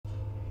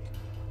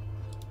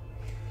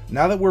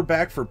Now that we're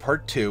back for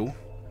part 2,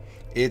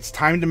 it's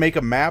time to make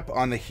a map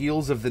on the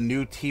heels of the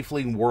new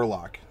Tiefling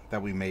Warlock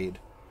that we made.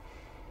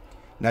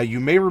 Now, you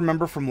may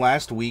remember from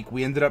last week,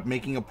 we ended up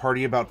making a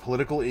party about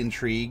political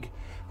intrigue,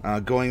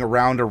 going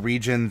around a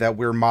region that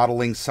we're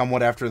modeling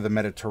somewhat after the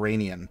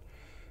Mediterranean.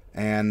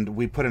 And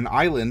we put an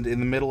island in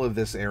the middle of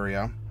this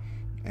area,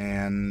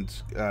 and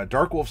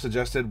Darkwolf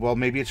suggested, well,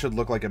 maybe it should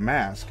look like a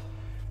mask.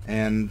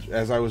 And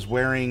as I was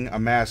wearing a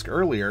mask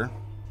earlier,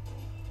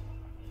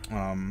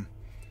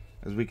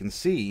 as we can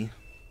see,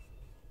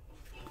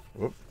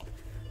 whoop,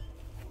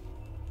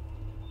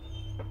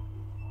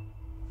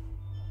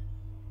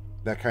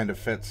 that kind of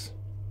fits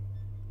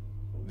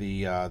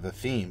the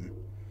theme.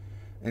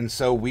 And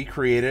so we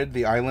created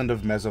the island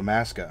of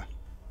Mesomasca.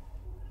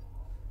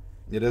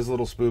 It is a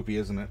little spoopy,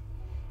 isn't it?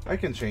 I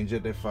can change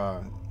it if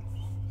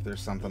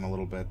there's something a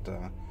little bit...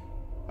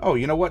 Oh,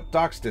 you know what?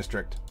 Docks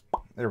District.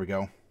 There we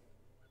go.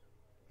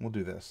 We'll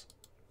do this.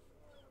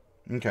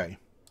 Okay.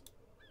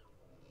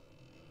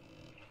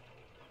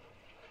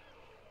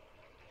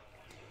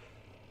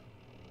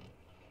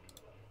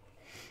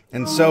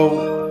 And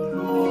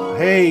so,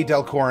 hey,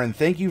 Delcorin,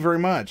 thank you very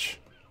much.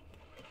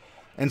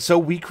 And so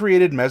we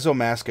created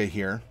Mesomasca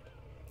here.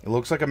 It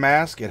looks like a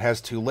mask. It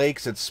has 2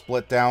 lakes. It's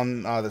split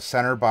down the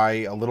center by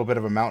a little bit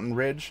of a mountain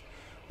ridge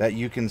that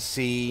you can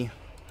see.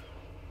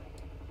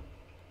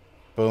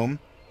 Boom.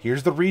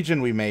 Here's the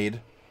region we made.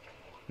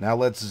 Now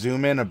let's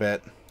zoom in a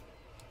bit.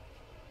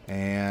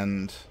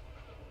 And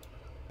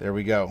there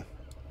we go.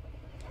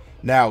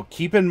 Now,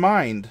 keep in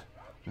mind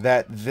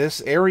that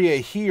this area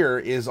here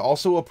is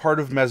also a part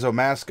of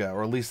Mesomasca,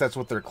 or at least that's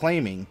what they're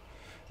claiming,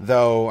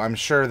 though I'm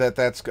sure that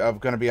that's going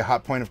to be a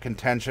hot point of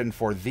contention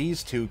for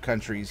these 2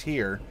 countries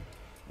here.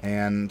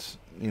 And,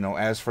 you know,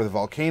 as for the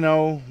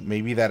volcano,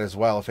 maybe that as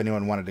well, if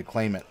anyone wanted to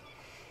claim it.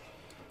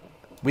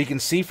 We can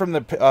see from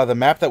the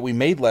map that we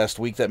made last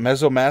week that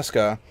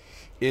Mesomasca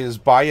is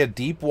by a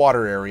deep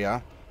water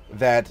area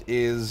that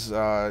is,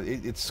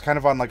 it's kind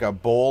of on like a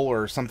bowl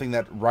or something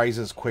that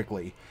rises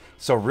quickly.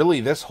 So really,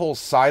 this whole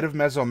side of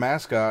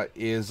Mesomasca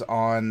is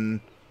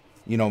on,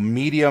 you know,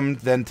 medium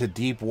then to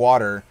deep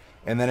water,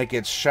 and then it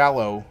gets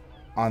shallow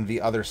on the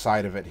other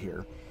side of it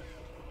here.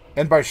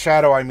 And by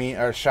shallow I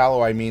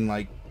mean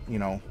like, you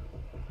know,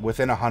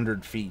 within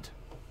 100 feet,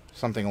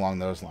 something along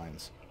those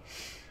lines.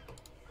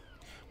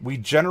 We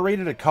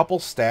generated a couple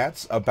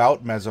stats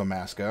about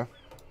Mesomasca.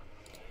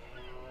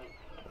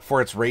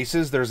 For its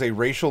races, there's a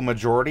racial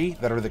majority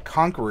that are the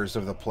conquerors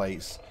of the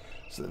place.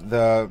 So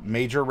the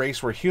major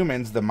race were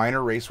humans, the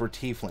minor race were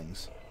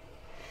tieflings.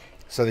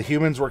 So the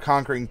humans were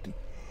conquering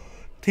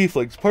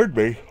tieflings. Pardon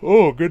me.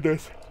 Oh,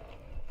 goodness.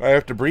 I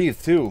have to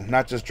breathe, too,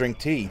 not just drink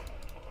tea.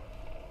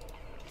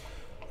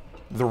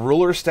 The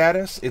ruler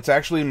status, it's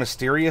actually a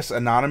mysterious,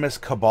 anonymous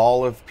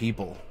cabal of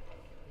people.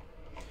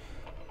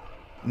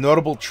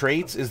 Notable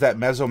traits is that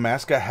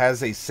Mesomasca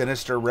has a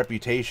sinister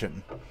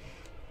reputation.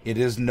 It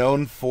is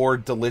known for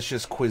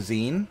delicious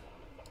cuisine.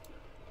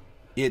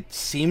 It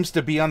seems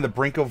to be on the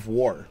brink of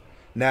war.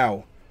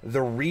 Now,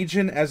 the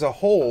region as a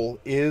whole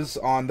is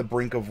on the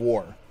brink of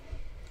war.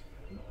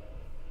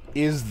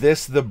 Is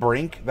this the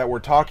brink that we're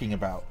talking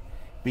about?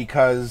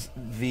 Because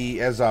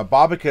as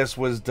Babacus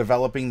was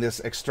developing this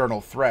external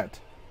threat,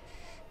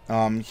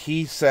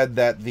 he said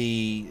that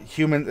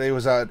it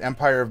was an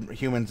empire of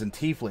humans and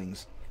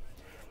tieflings.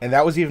 And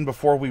that was even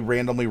before we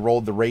randomly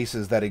rolled the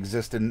races that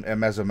exist in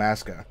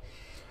Mesomasca.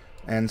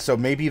 And so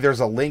maybe there's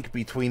a link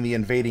between the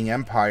invading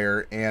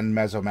empire and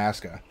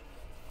Mesomasca.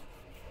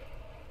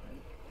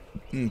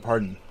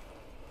 Pardon.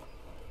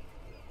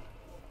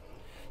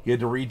 You had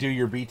to redo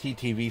your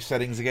BTTV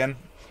settings again?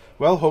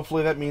 Well,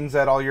 hopefully that means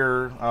that all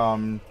your,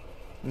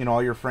 you know,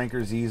 all your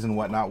Franker Z's and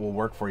whatnot will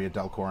work for you,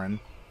 Delcorin.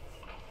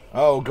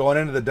 Oh, going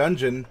into the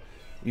dungeon,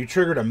 you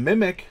triggered a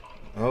mimic.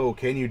 Oh,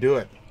 can you do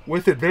it?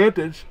 With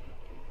advantage.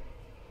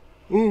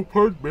 Oh,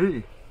 pardon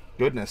me.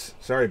 Goodness,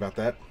 sorry about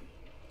that.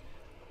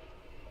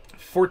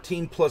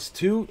 14 plus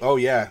 2. Oh,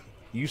 yeah.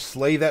 You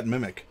slay that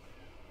mimic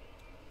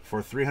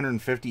for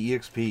 350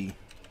 EXP.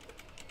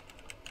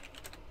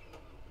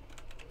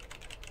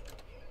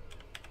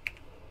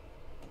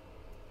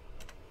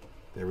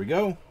 There we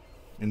go.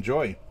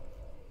 Enjoy.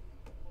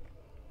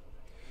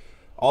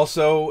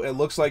 Also, it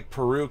looks like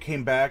Peru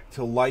came back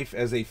to life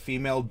as a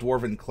female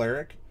dwarven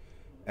cleric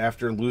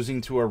after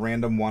losing to a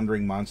random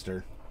wandering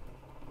monster.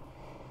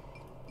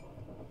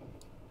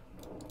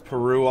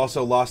 Peru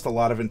also lost a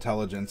lot of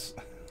intelligence.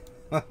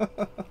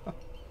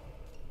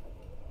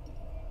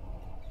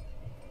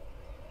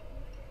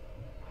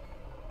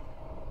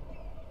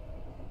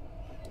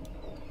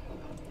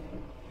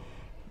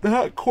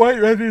 Not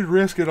quite ready to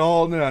risk it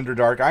all in the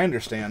Underdark. I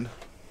understand.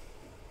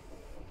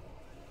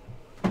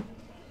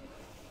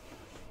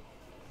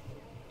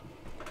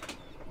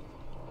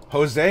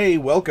 Jose,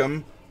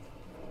 welcome.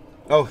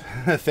 Oh,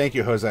 thank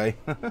you, Jose.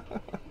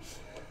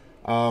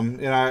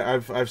 And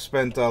I've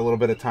spent a little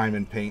bit of time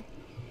in paint.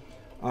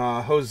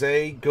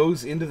 Jose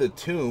goes into the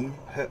tomb.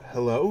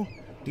 Hello?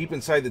 Deep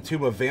inside the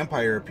tomb, a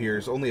vampire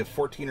appears. Only a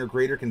 14 or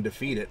greater can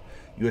defeat it.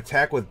 You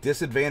attack with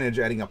disadvantage,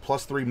 adding a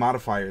 +3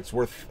 modifier. It's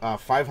worth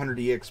 500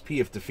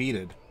 EXP if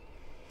defeated.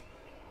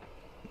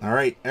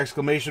 Alright,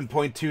 exclamation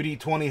point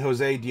 2d20,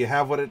 Jose. Do you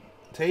have what it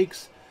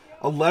takes?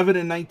 11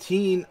 and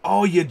 19.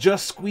 Oh, you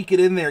just squeak it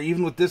in there,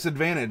 even with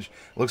disadvantage.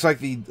 Looks like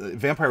the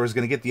vampire was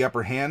going to get the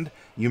upper hand.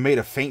 You made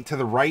a feint to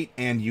the right,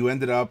 and you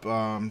ended up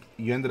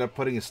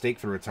putting a stake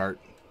through its heart.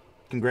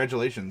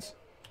 Congratulations.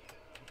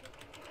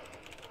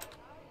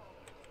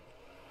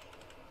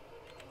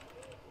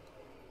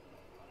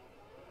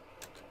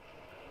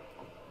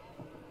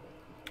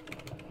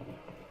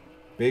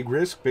 Big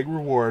risk, big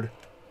reward.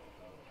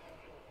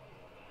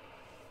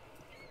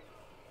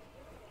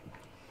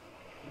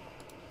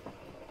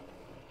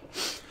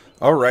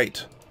 All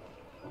right.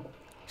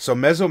 So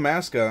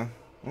Mesomasca,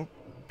 well,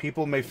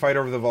 people may fight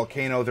over the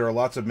volcano. There are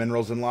lots of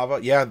minerals in lava.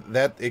 Yeah,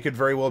 that it could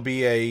very well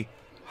be a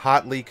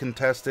hotly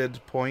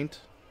contested point.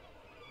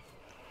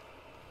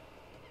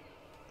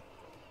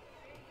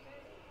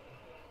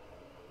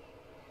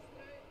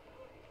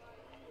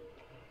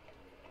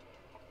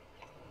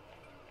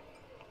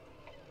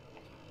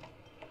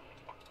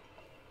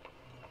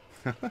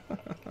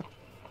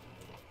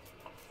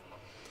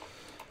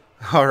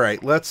 All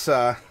right, let's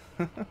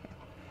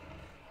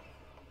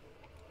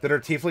Did our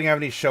tiefling have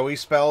any showy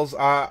spells?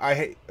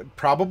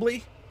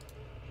 Probably.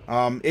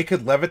 It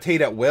could levitate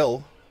at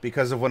will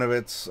because of one of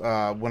its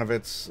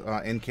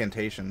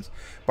incantations.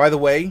 By the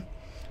way,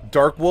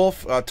 Dark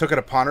Wolf took it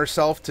upon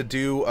herself to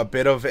do a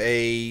bit of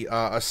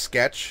a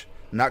sketch,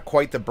 not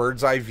quite the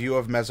bird's eye view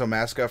of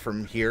Mesomasca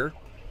from here,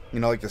 you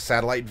know, like the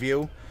satellite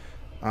view,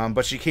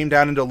 but she came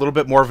down into a little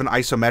bit more of an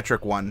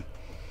isometric one.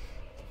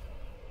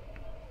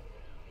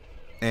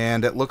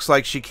 And it looks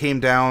like she came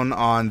down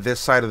on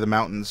this side of the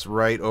mountains,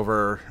 right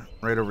over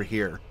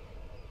here.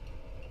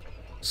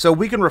 So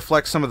we can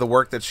reflect some of the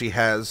work that she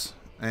has,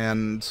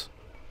 and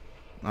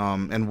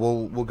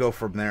we'll go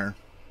from there.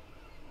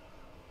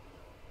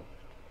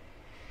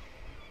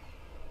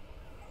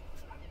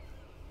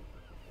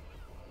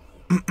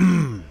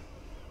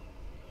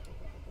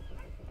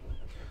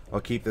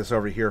 I'll keep this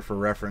over here for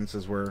reference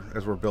as we're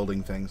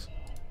building things.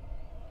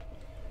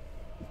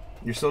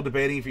 You're still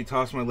debating if you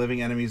toss my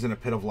living enemies in a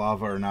pit of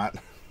lava or not.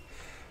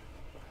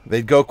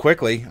 They'd go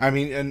quickly. I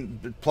mean,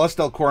 and plus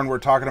Delcorn, we're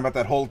talking about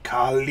that whole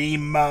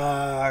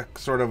Kalima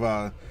sort of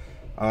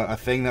a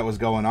thing that was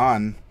going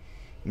on.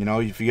 You know,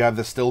 if you have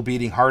the still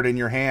beating heart in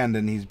your hand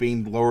and he's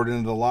being lowered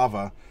into the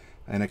lava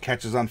and it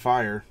catches on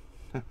fire.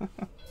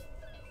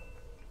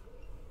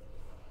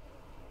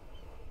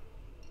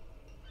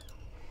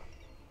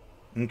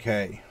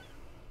 Okay.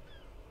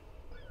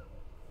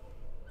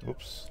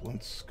 Oops,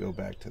 let's go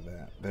back to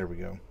that. There we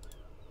go.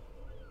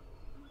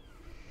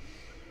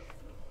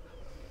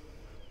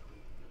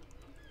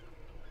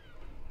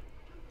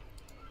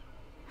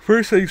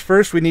 First things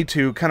first, we need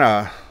to kind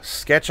of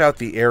sketch out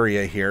the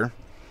area here.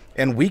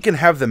 And we can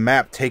have the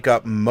map take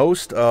up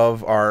most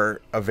of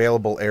our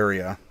available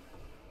area.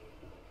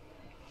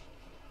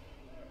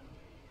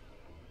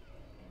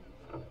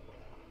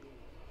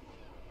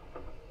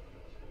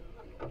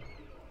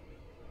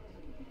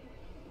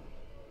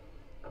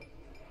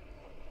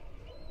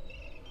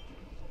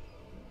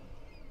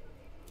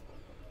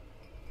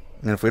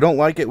 And if we don't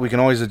like it, we can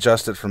always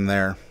adjust it from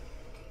there.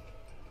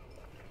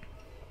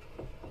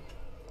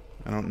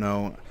 I don't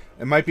know.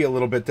 It might be a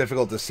little bit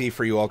difficult to see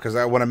for you all because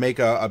I want to make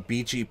a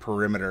beachy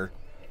perimeter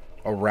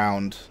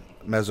around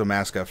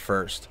Mesomasca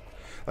first.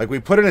 Like, we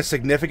put in a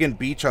significant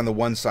beach on the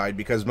one side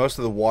because most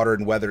of the water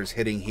and weather is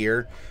hitting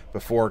here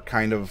before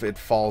kind of it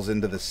falls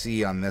into the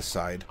sea on this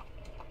side.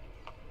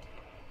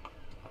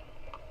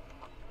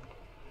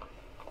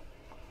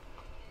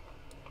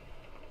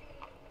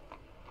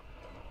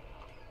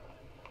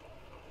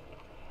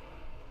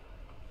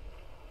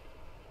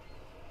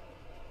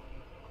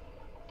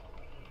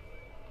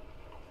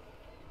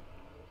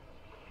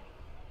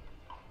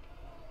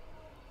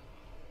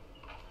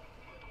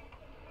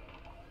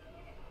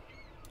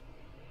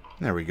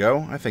 There we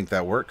go. I think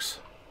that works.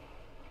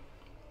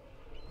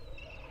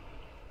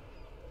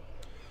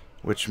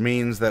 Which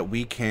means that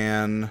we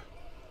can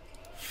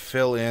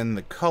fill in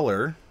the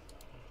color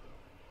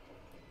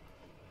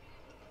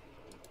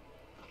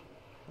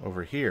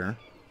over here.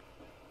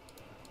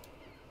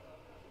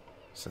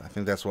 So I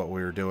think that's what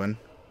we were doing.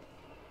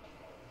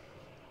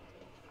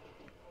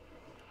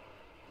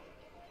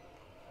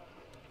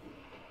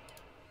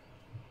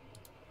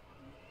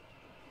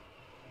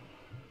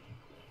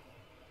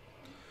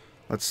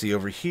 Let's see,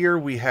 over here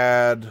we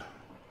had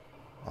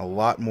a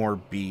lot more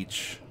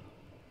beach.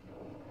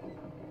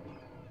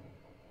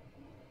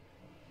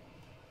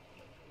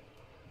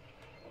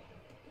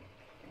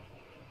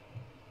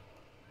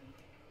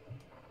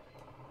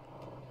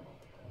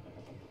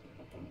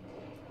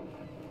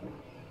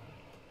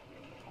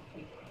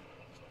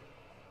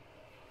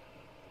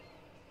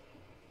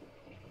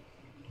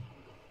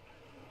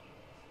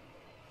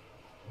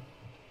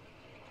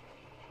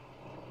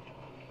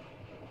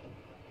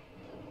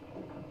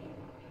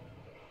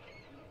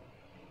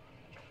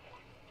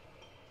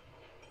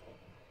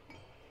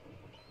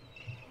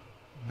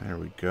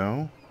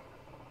 go.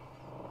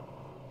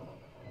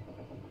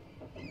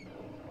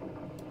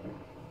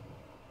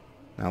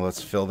 Now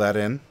let's fill that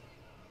in.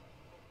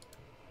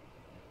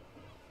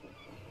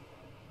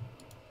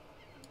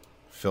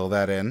 Fill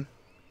that in.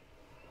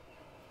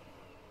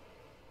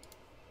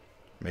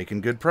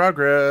 Making good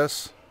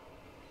progress.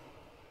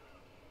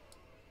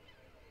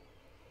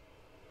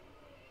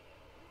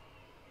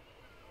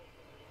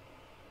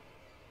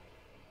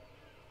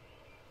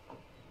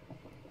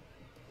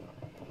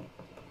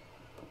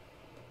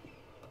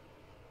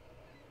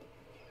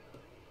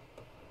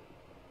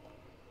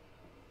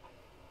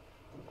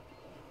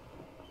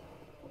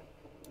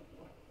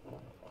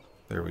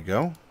 There we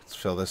go. Let's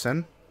fill this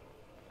in.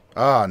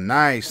 Ah,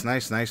 nice,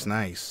 nice, nice,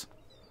 nice.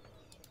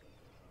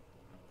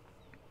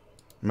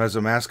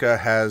 Mesomasca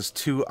has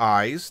two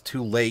eyes,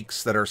 two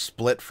lakes that are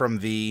split from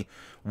the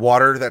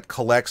water that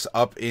collects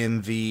up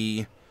in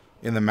the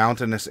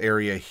mountainous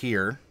area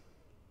here.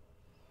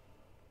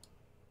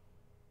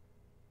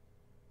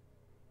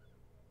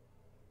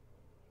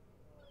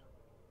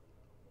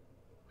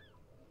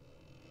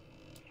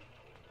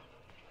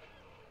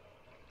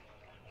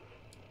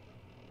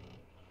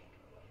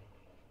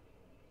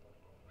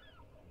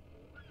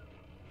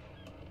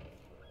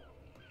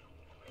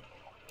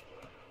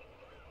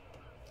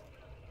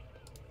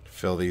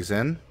 Fill these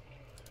in.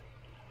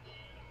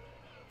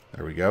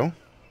 There we go.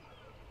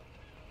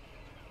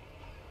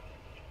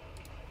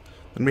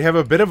 And we have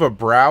a bit of a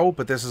brow,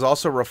 but this is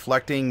also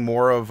reflecting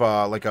more of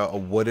like a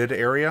wooded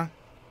area.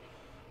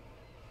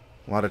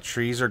 A lot of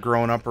trees are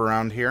growing up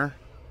around here.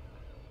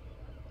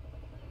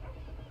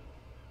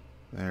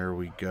 There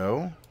we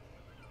go.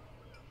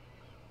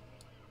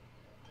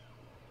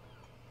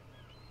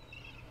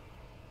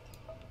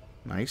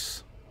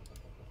 Nice.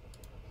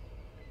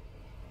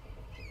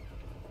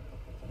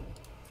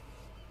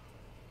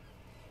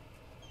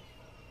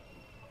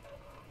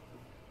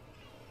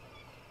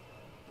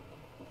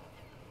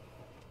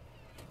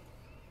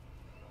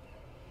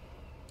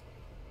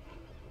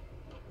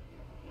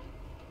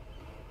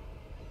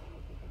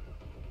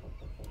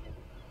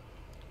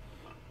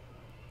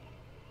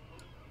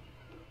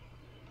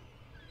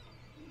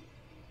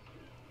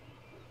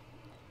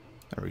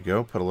 There we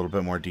go. Put a little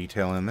bit more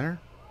detail in there.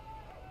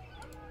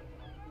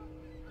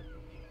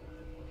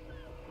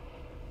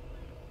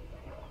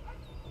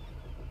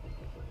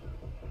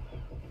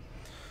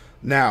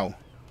 Now,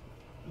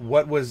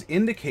 what was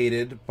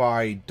indicated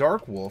by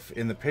Darkwolf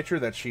in the picture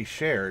that she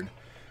shared,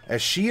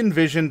 as she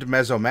envisioned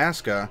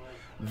Mesomasca,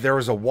 there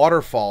was a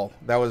waterfall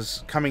that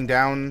was coming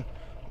down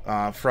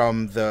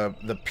from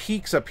the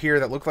peaks up here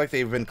that looked like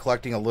they've been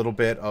collecting a little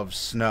bit of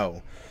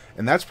snow.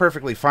 And that's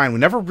perfectly fine. We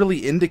never really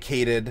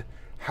indicated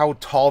how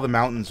tall the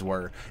mountains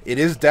were. It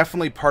is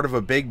definitely part of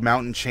a big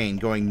mountain chain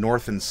going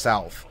north and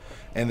south.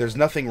 And there's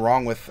nothing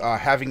wrong with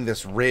having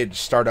this ridge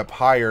start up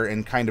higher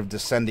and kind of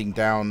descending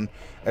down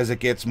as it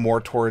gets more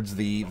towards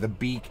the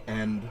beak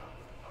end,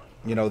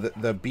 you know,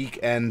 the beak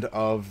end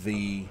of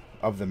the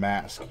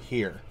mask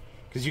here.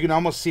 Because you can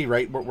almost see,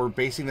 right, we're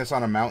basing this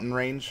on a mountain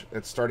range.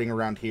 It's starting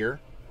around here.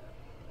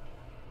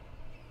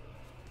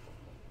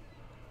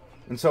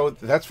 And so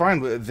that's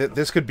fine.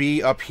 This could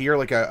be up here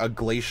like a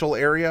glacial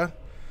area.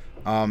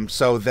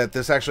 So that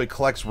this actually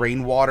collects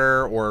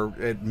rainwater, or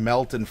it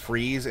melt and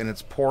freeze, and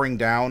it's pouring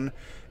down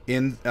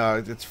in,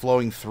 it's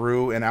flowing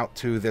through and out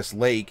to this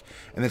lake.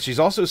 And then she's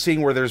also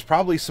seeing where there's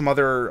probably some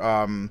other,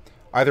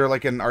 either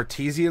like an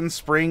artesian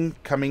spring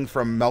coming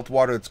from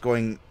meltwater that's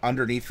going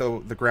underneath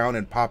the ground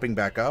and popping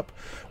back up,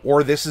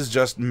 or this is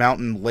just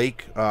mountain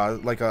lake,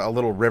 like a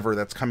little river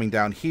that's coming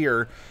down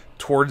here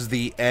towards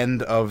the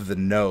end of the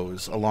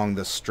nose along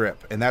the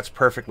strip. And that's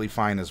perfectly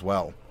fine as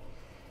well.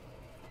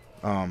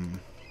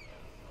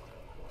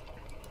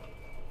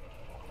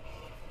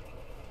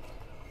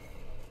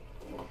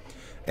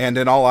 And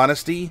in all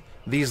honesty,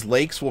 these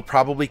lakes will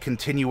probably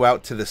continue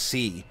out to the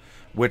sea,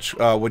 which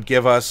would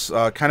give us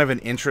kind of an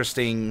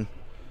interesting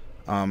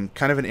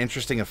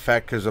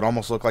effect, because it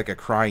almost looked like a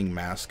crying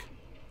mask.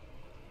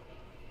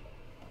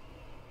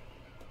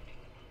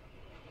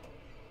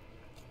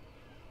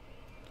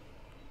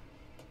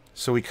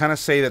 So we kind of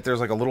say that there's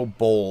like a little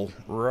bowl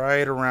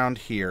right around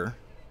here.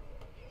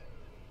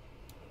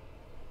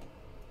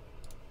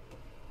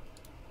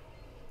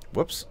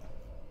 Whoops.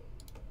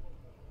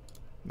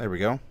 There we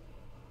go.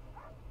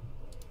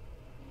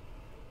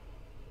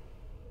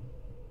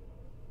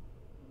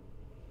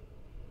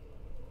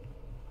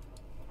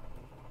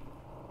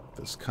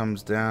 This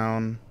comes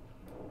down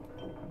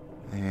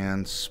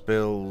and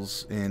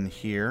spills in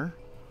here.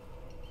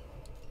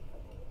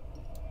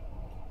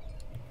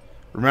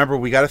 Remember,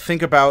 we got to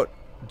think about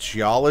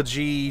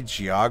geology,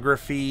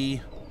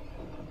 geography.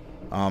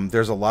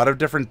 There's a lot of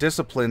different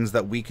disciplines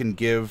that we can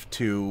give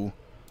to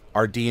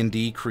our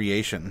D&D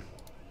creation.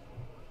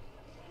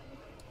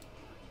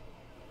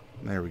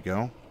 There we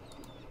go.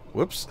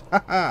 Whoops.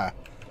 Haha.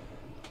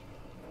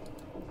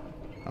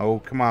 Oh,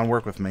 come on,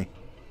 work with me.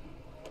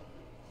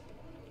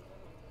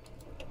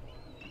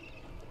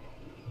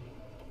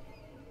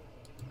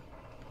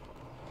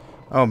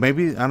 Oh,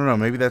 maybe, I don't know,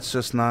 maybe that's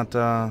just not,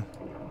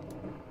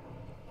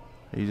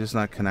 Are you just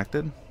not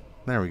connected?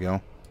 There we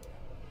go.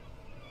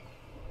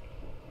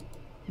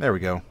 There we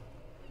go.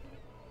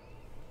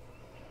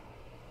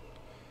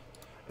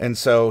 And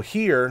so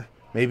here,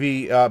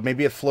 maybe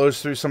it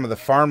flows through some of the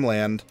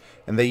farmland,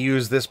 and they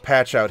use this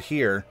patch out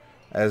here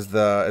as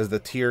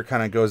the tier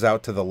kind of goes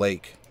out to the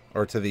lake,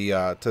 or to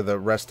the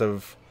rest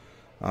of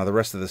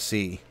the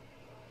sea.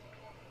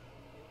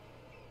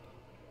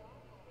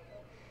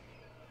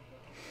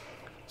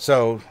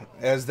 So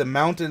as the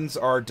mountains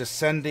are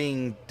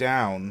descending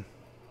down,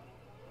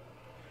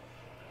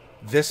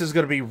 this is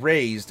going to be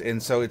raised,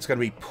 and so it's going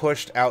to be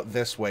pushed out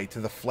this way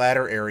to the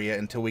flatter area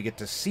until we get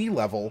to sea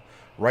level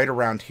right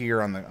around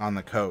here on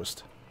the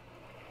coast.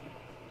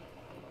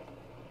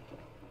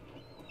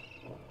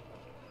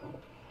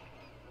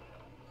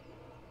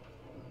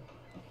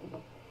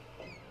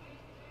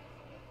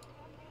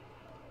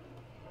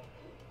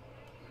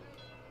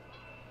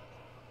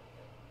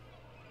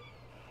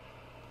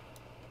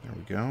 There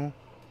we go.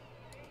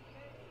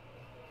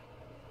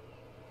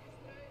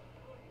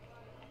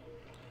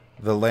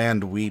 The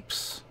land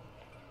weeps.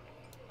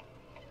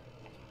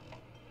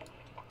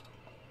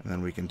 And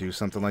then we can do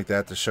something like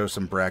that to show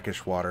some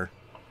brackish water.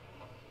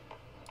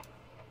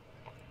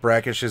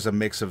 Brackish is a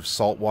mix of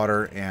salt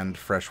water and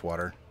fresh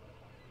water.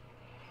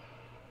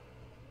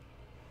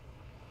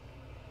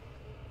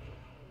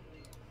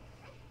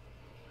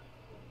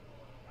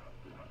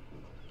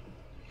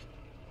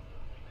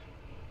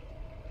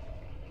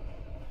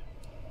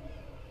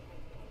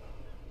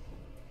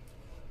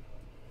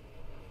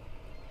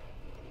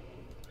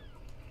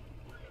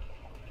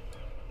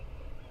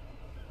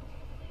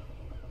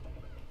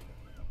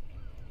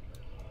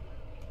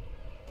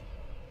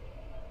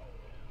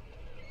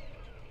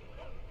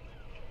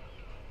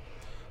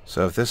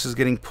 So if this is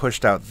getting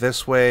pushed out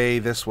this way,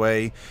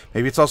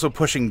 maybe it's also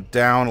pushing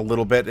down a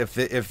little bit. If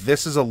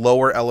this is a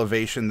lower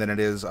elevation than it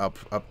is up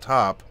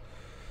top,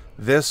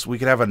 this, we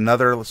could have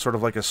another sort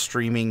of like a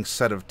streaming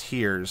set of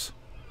tiers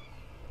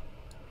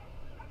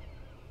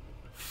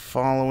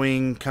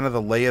following kind of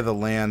the lay of the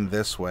land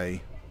this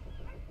way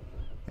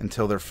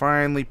until they're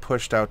finally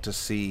pushed out to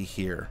sea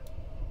here.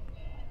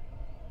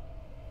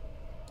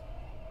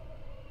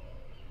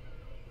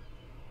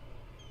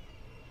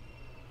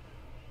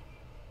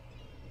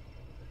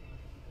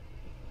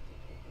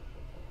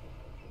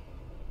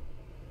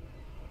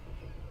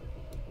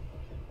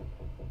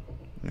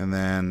 And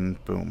then,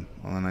 boom,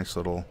 a nice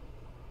little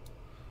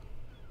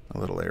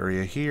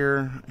area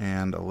here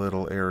and a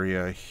little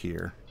area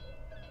here.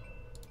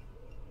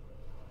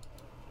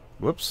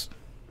 Whoops.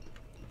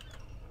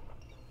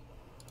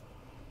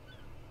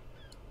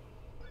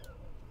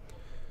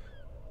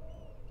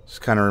 It's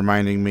kind of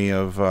reminding me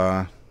of,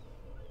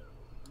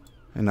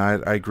 and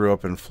I grew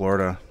up in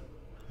Florida.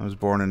 I was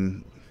born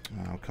in,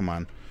 oh, come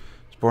on.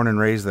 I was born and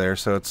raised there,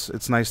 so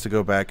it's nice to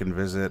go back and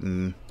visit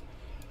and,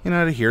 you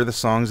know, to hear the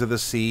songs of the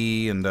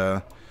sea and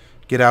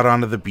get out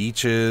onto the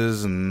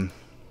beaches and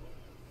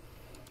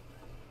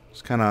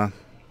just kind of,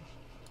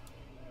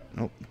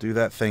 oh, do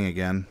that thing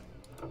again.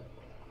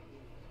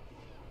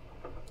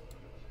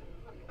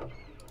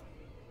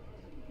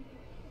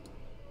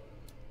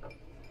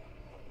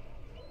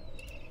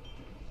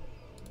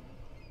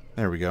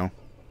 There we go.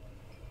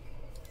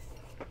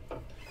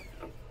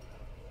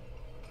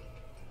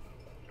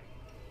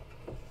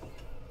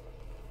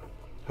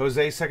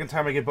 Jose, second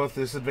time I get both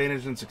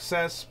disadvantage and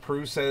success.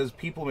 Peru says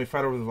people may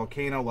fight over the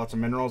volcano, lots of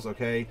minerals.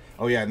 Okay.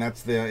 Oh yeah, and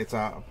that's it's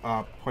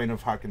a point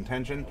of hot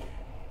contention.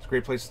 It's a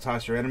great place to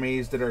toss your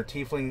enemies. Did our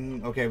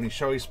tiefling? Okay, have any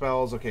showy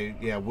spells? Okay,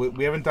 yeah,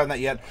 we haven't done that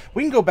yet.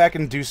 We can go back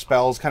and do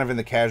spells, kind of in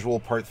the casual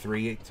part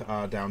 3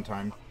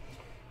 downtime.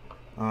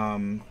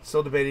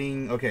 Still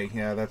debating. Okay,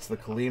 yeah, that's the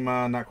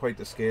Kalima, not quite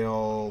to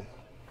scale.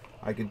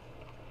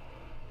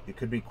 It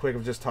could be quick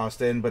if just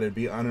tossed in, but it'd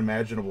be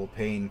unimaginable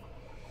pain.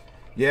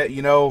 Yeah,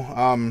 you know,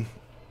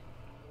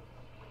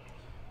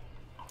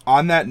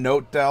 on that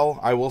note, Del,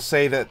 I will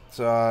say that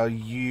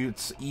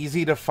it's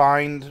easy to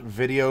find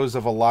videos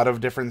of a lot of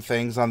different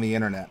things on the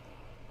internet.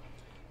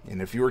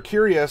 And if you were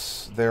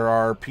curious, there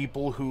are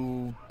people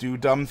who do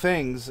dumb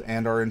things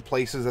and are in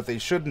places that they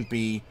shouldn't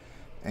be,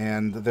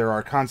 and there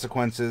are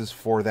consequences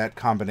for that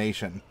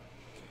combination.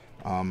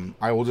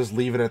 I will just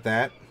leave it at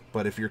that,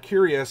 but if you're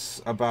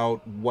curious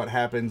about what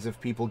happens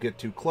if people get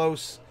too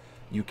close,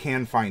 you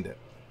can find it.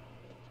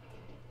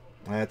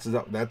 That's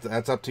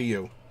up to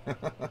you.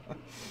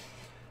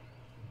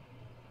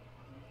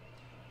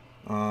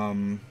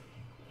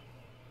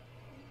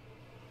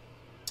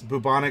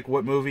 Bubonic,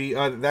 what movie?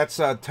 That's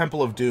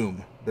Temple of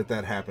Doom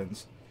that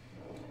happens.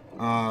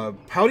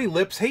 Pouty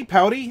Lips. Hey,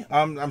 Pouty.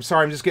 I'm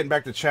sorry. I'm just getting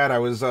back to chat. I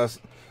was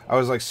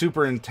like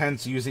super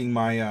intense using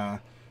my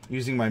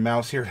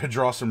mouse here to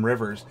draw some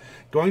rivers.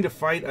 Going to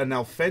fight an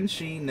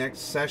Alfenshi next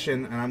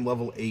session, and I'm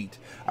level 8.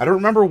 I don't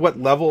remember what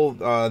level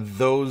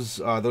those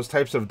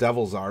types of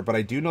devils are, but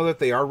I do know that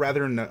they are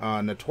rather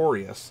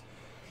notorious.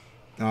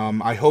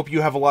 I hope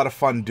you have a lot of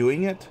fun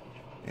doing it,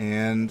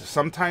 and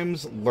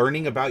sometimes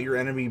learning about your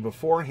enemy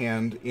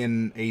beforehand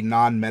in a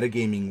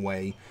non-metagaming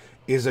way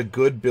is a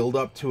good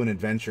build-up to an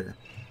adventure.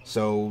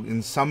 So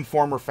in some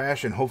form or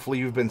fashion, hopefully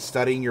you've been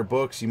studying your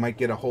books. You might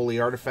get a holy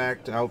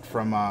artifact out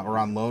from or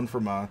on loan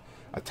from a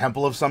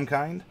temple of some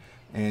kind,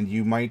 and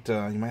you might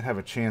have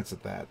a chance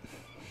at that.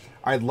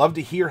 I'd love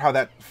to hear how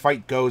that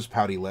fight goes,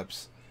 Pouty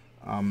Lips.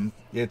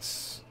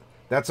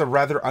 That's a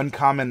rather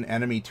uncommon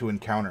enemy to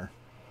encounter.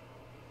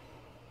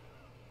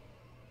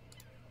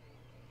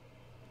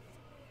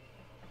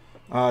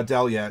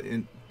 Delia,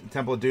 in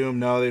Temple of Doom,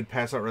 no, they'd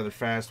pass out rather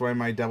fast. Why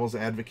am I devils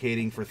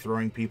advocating for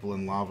throwing people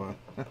in lava?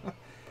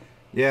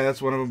 Yeah,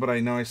 that's one of them, but I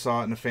know I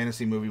saw it in a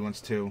fantasy movie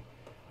once, too.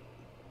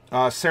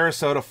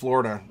 Sarasota,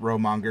 Florida,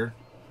 Rowmonger.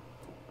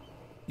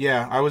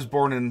 Yeah, I was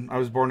born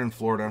in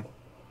Florida.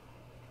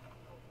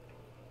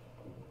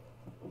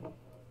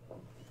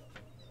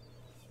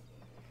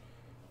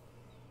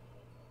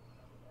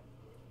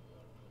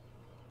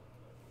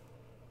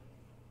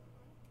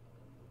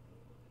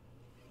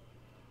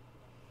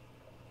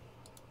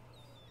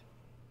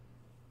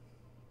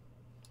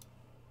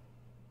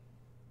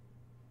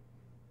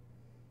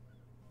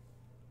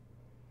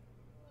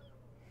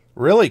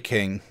 Really,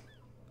 King?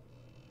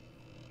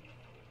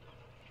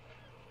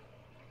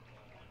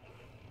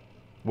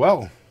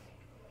 Well,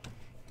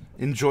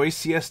 enjoy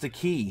Siesta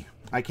Key.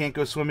 I can't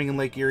go swimming in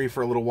Lake Erie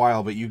for a little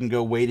while, but you can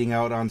go wading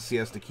out on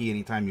Siesta Key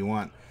anytime you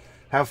want.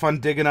 Have fun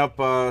digging up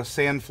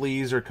sand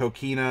fleas or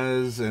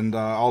coquinas and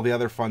all the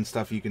other fun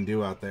stuff you can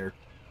do out there.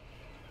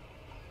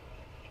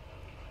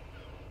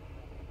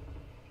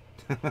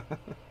 Do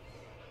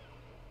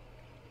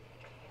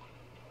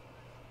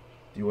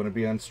you want to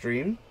be on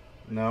stream?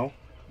 No?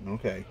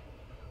 Okay.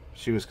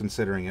 She was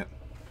considering it.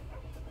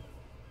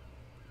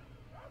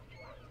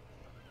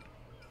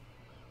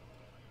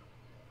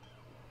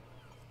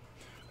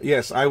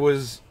 Yes, I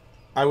was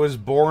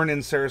born in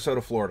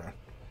Sarasota, Florida,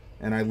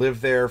 and I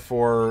lived there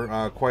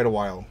for quite a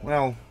while.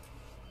 Well,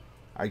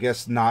 I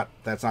guess not.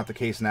 That's not the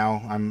case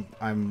now.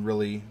 I'm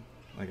really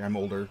I'm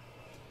older.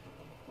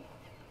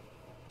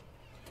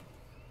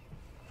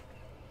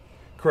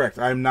 Correct.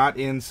 I'm not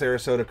in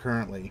Sarasota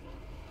currently.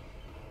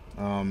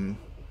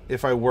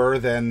 If I were,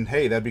 then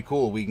hey, that'd be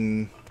cool. We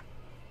can,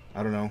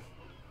 I don't know,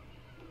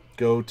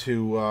 go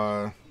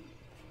to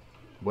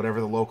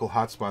whatever the local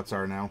hotspots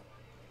are now.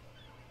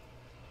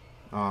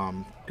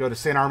 Go to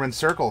St. Armand's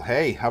Circle.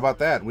 Hey, how about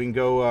that? We can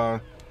go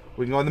on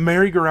the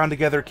merry-go-round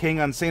together, King,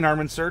 on St.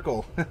 Armand's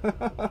Circle.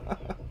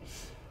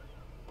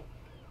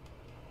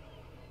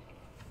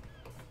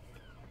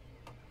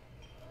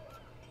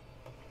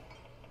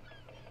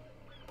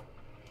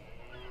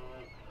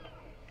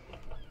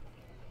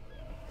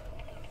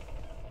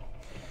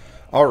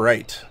 All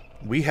right,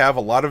 we have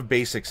a lot of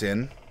basics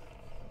in.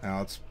 Now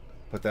let's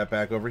put that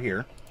back over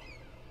here.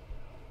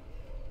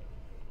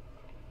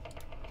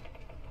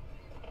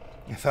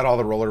 I thought all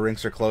the roller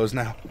rinks are closed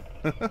now.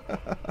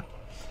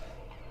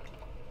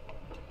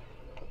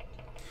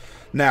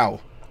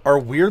 Now, our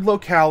weird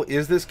locale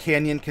is this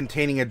canyon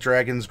containing a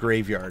dragon's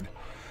graveyard.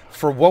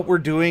 For what we're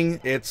doing,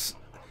 it's...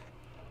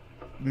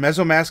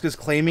 Mesomasca is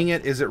claiming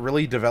it. Is it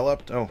really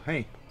developed? Oh,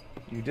 hey.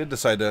 You did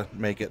decide to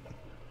make it.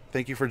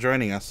 Thank you for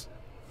joining us.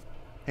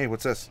 Hey,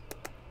 what's this?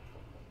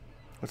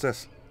 What's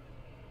this?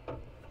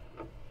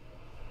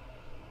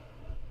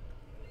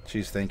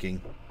 She's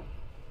thinking.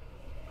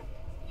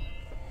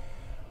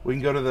 We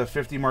can go to the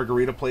 50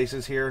 margarita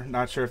places here.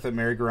 Not sure if the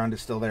merry-go-round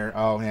is still there.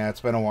 Oh, yeah,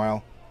 it's been a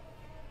while.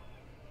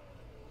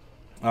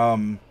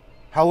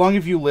 How long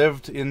have you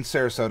lived in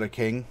Sarasota,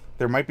 King?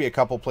 There might be a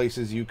couple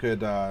places you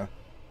could,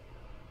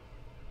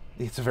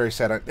 It's a very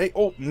sad... Hey,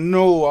 oh,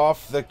 no,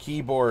 off the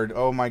keyboard.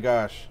 Oh, my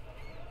gosh.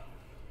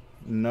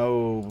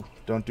 No,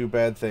 don't do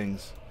bad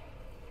things.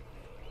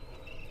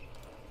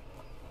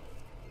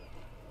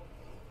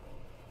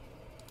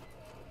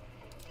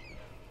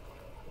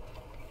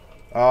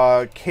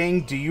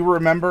 King, do you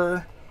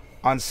remember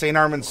on St.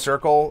 Armand's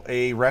Circle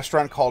a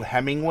restaurant called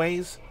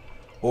Hemingway's?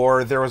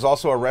 Or there was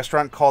also a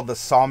restaurant called the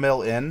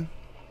Sawmill Inn?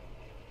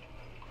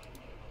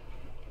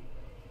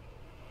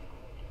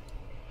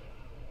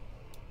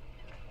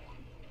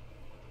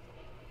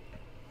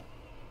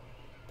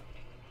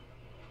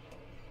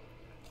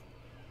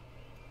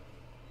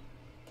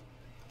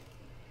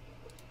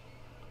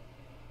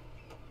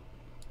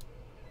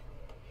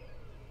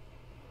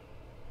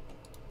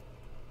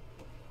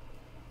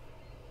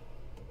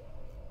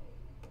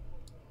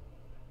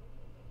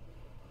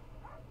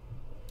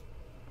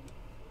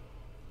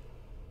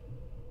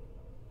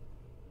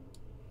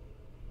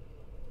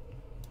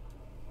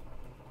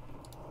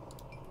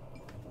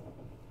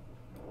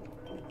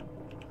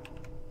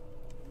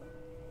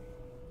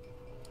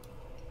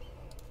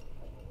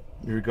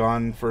 You were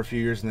gone for a few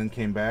years and then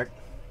came back?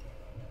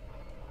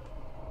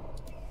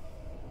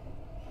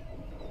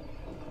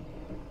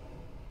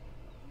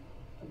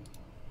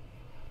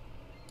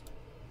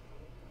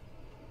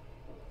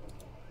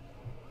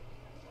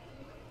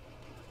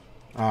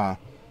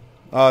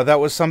 That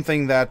was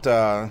something that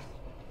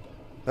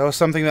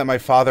my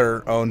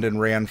father owned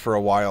and ran for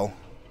a while.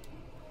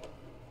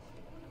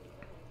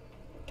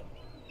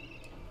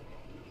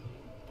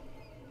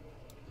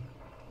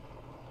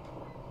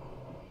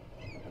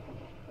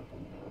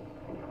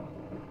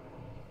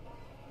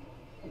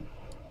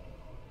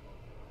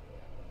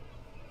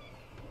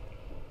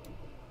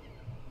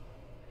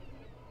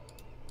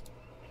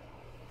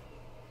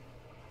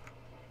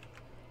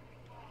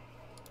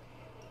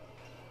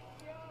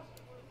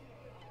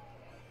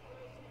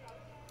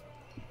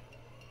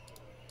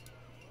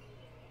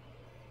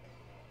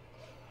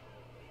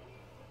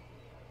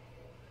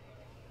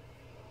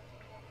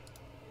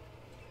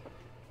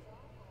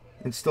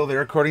 It's still there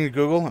according to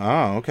Google?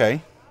 Oh,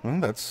 okay. Well,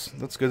 that's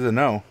good to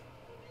know.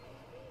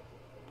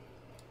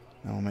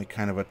 Now we'll make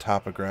kind of a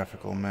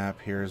topographical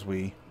map here as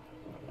we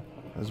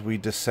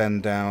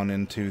descend down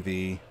into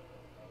the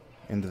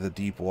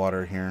deep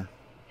water here.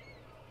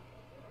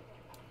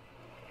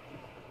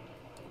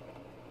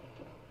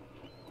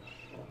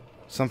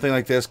 Something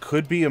like this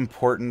could be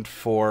important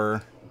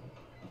for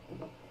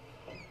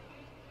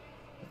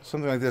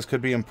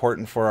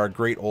our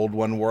Great Old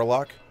One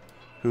Warlock,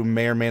 who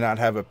may or may not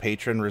have a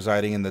patron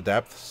residing in the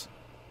depths.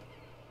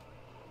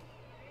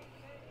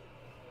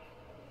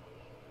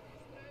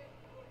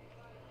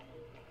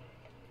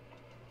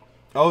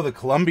 Oh, the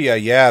Columbia.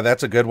 Yeah,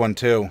 that's a good one,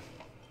 too.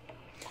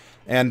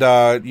 And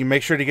you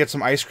make sure to get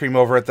some ice cream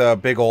over at the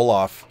Big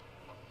Olaf.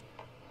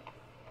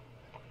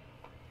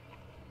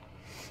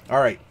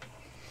 Alright.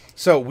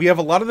 So, we have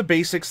a lot of the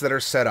basics that are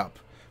set up.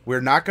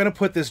 We're not going to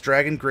put this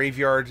dragon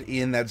graveyard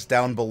in that's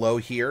down below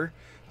here.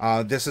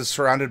 This is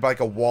surrounded by like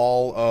a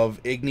wall of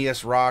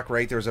igneous rock,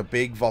 right? There's a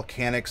big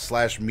volcanic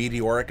 /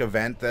 meteoric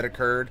event that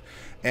occurred.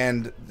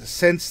 And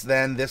since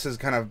then, this has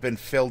kind of been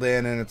filled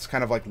in, and it's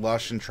kind of like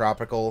lush and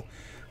tropical.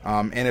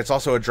 And it's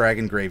also a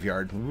dragon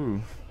graveyard.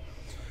 Ooh.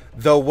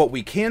 Though what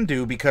we can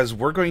do, because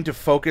we're going to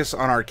focus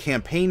on our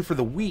campaign for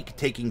the week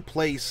taking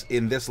place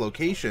in this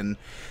location,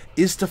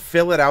 is to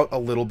fill it out a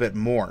little bit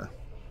more.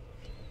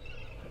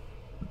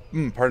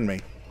 Pardon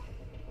me.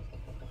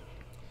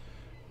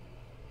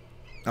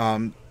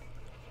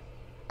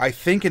 I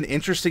think an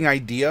interesting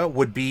idea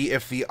would be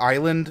if the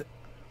island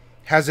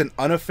has an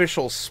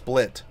unofficial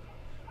split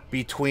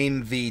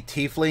between the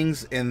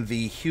tieflings and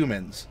the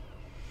humans.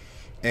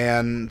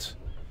 And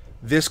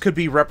this could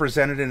be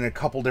represented in a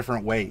couple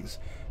different ways.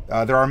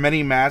 There are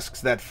many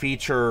masks that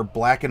feature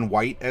black and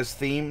white as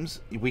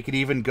themes. We could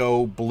even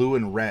go blue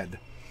and red.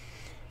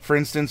 For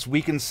instance,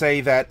 we can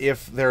say that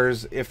if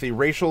the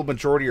racial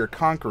majority are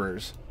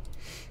conquerors,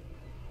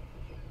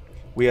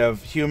 we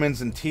have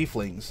humans and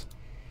tieflings.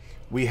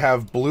 We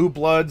have blue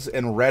bloods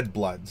and red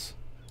bloods.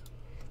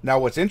 Now,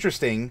 what's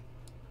interesting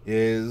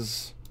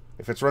is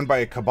if it's run by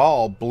a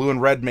cabal, blue and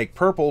red make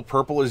purple.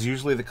 Purple is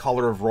usually the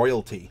color of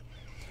royalty.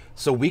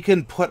 So we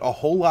can put a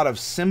whole lot of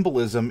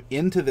symbolism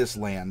into this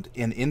land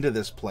and into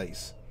this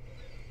place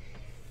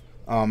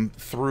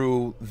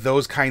through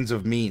those kinds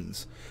of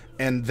means.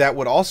 And that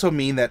would also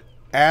mean that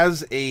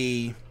as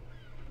a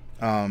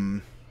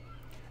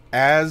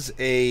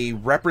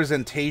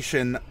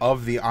representation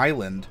of the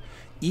island,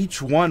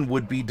 each one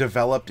would be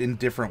developed in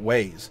different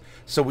ways.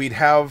 So we'd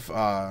have,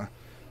 this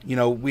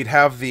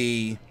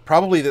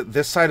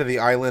side of the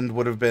island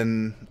would have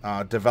been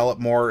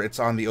developed more. It's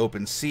on the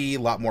open sea,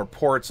 a lot more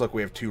ports. Look,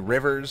 we have 2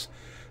 rivers.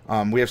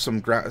 We have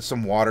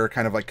some water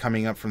kind of like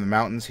coming up from the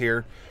mountains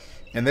here.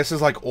 And this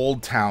is like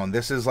Old Town.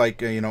 This is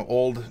like,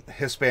 old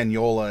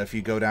Hispaniola if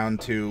you go down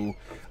to,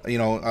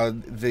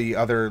 the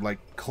other like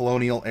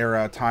colonial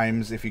era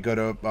times. If you go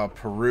to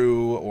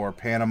Peru or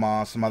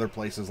Panama, some other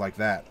places like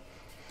that.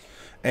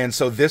 And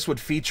so this would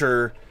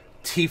feature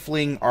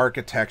tiefling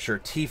architecture,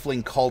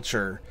 tiefling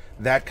culture,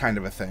 that kind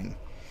of a thing.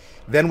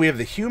 Then we have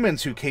the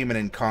humans who came in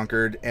and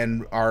conquered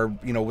and are,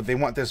 they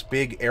want this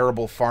big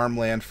arable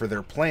farmland for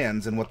their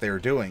plans and what they're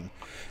doing.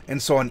 And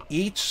so on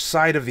each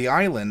side of the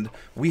island,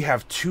 we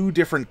have 2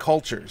 different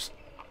cultures.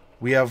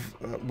 We have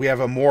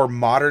a more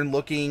modern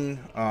looking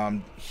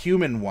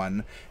human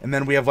one, and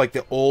then we have like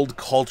the old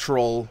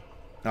cultural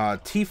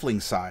tiefling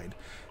side.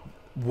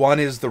 One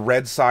is the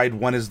red side,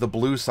 one is the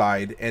blue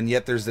side, and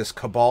yet there's this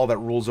cabal that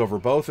rules over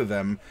both of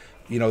them.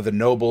 The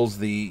nobles,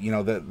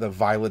 the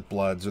violet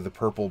bloods or the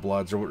purple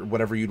bloods or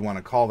whatever you'd want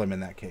to call them in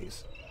that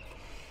case.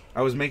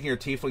 I was making her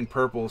tiefling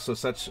purple, so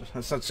such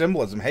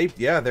symbolism. Hey,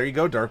 yeah, there you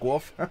go, Dark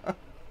Wolf.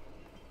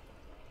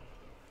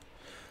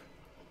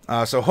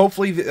 So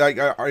hopefully,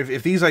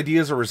 if these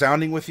ideas are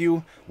resounding with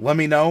you, let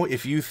me know.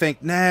 If you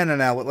think, nah,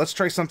 let's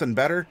try something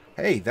better.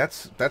 Hey,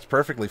 that's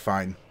perfectly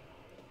fine.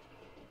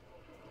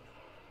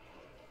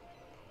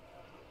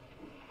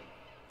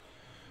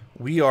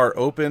 We are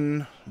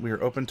open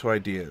to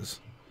ideas.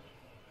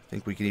 I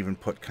think we can even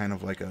put kind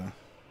of like a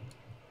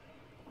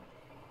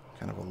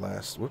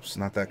last, whoops,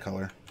 not that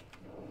color.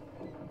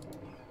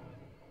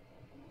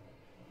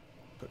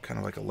 But kind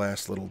of like a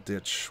last little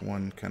ditch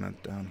one kind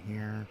of down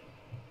here.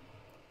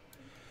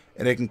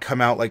 And it can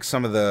come out like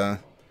some of the,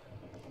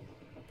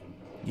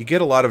 you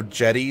get a lot of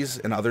jetties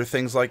and other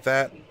things like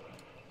that.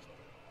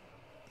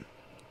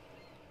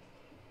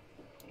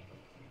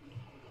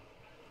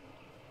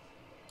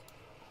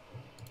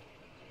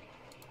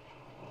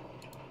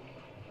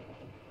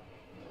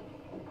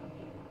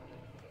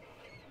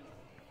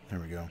 There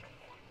we go.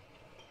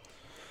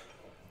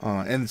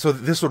 And so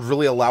this would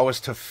really allow us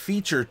to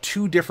feature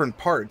 2 different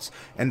parts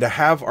and to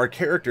have our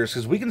characters,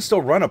 because we can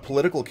still run a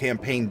political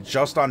campaign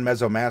just on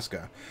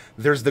Mesomasca.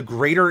 There's the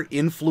greater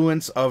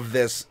influence of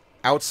this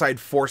outside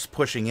force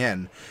pushing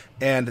in.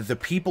 And the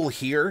people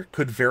here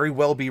could very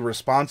well be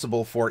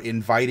responsible for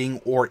inviting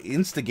or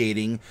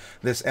instigating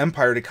this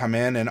empire to come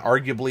in and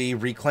arguably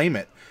reclaim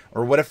it.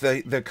 Or what if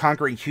the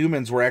conquering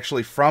humans were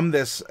actually from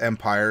this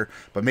empire,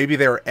 but maybe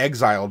they were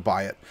exiled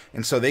by it?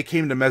 And so they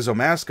came to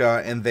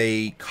Mesomasca and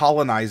they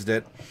colonized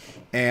it,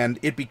 and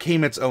it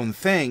became its own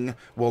thing.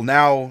 Well,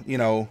 now, you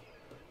know,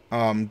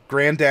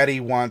 Granddaddy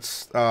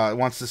wants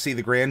to see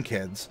the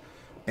grandkids,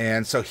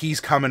 and so he's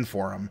coming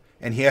for them,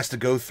 and he has to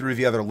go through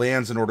the other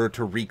lands in order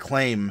to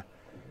reclaim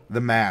the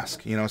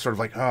mask. You know, sort of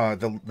like, oh,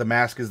 the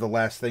mask is the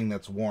last thing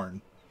that's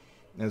worn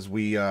as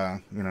we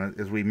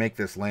as we make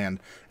this land.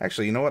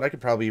 Actually, you know what? I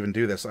could probably even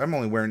do this. I'm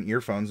only wearing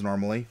earphones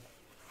normally.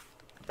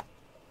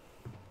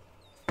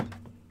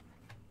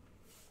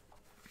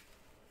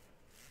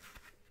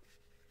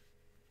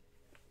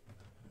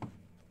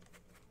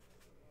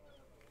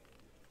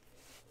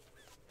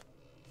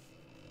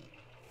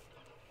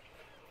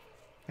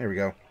 There we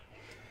go.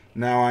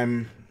 Now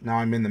I'm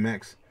in the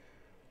mix.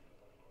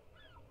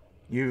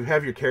 You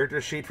have your character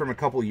sheet from a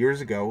couple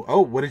years ago.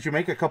 Oh, what did you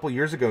make a couple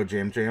years ago,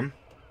 Jam Jam?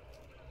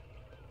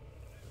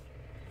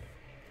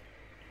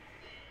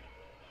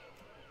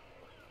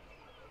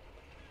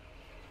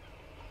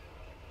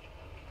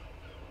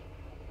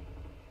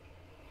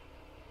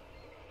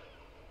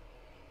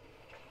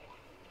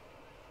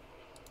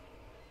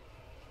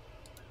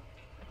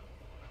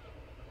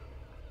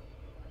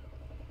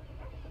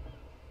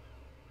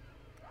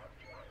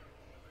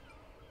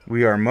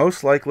 We are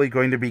most likely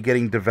going to be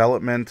getting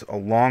development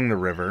along the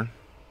river.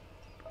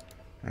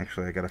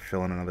 Actually, I gotta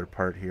fill in another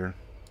part here.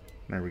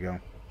 There we go.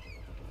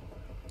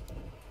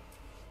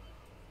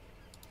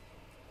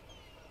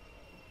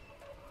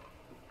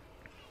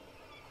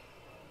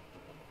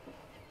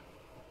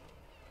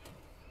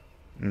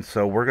 And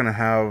so we're gonna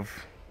have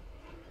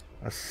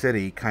a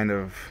city kind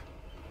of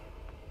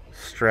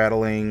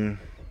straddling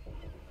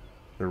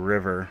the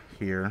river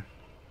here.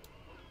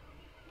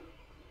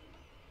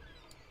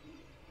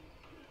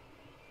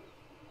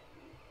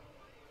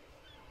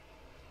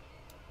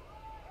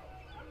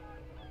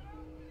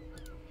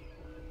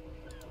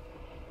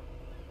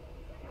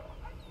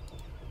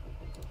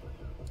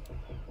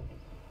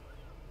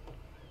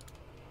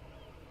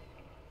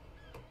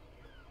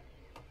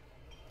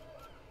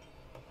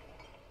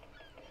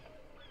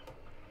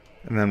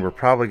 And then we're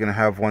probably going to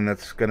have one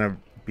that's going to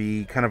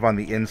be kind of on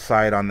the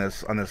inside on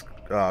this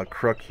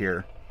crook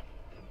here.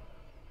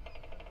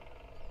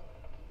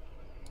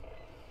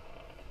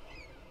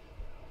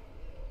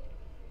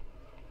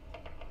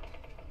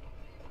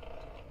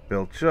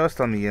 Built just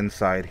on the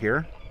inside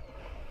here.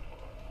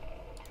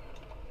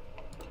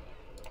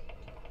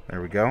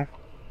 There we go.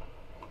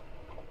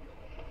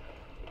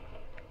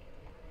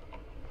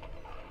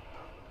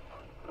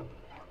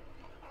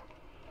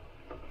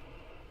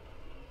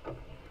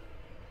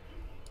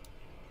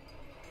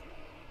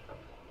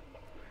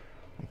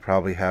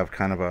 Probably have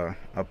kind of a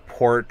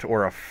port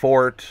or a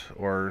fort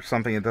or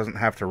something that doesn't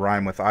have to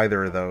rhyme with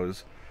either of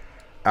those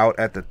out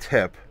at the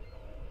tip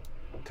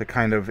to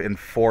kind of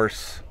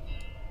enforce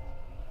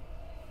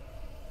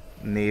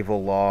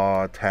naval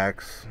law,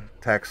 tax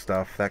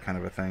stuff, that kind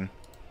of a thing.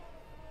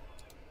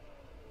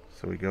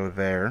 So we go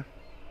there,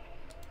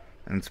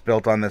 and it's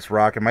built on this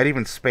rock. It might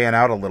even span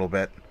out a little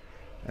bit,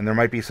 and there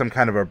might be some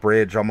kind of a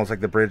bridge, almost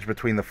like the bridge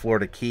between the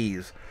Florida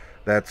Keys,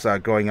 that's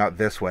going out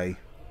this way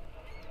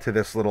to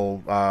this little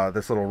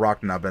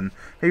rock nubbin.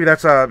 Maybe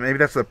that's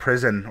the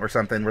prison or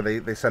something where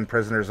they send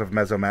prisoners of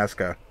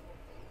Mesomasca.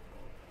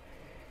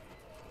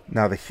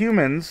 Now the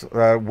humans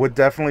would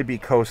definitely be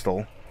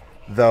coastal,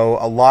 though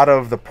a lot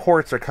of the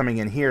ports are coming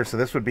in here, so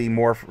this would be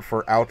more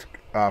for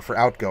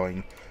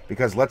outgoing.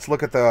 Because let's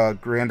look at the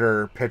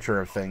grander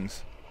picture of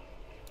things.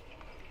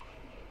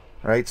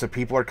 Right, so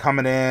people are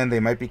coming in. They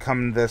might be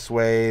coming this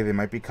way. They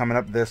might be coming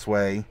up this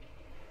way.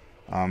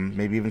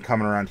 Maybe even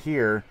coming around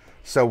here.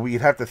 So we'd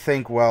have to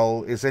think,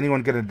 well, is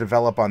anyone going to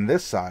develop on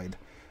this side?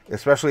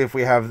 Especially if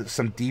we have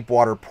some deep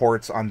water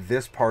ports on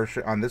this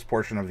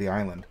portion of the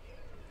island.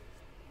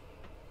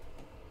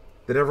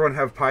 Did everyone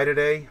have pie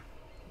today?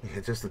 Yeah,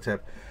 just the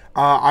tip.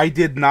 I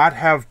did not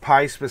have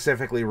pie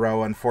specifically,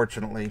 Ro,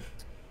 unfortunately.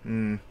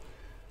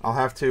 I'll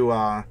have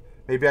to,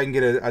 maybe I can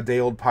get a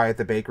day-old pie at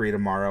the bakery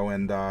tomorrow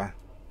and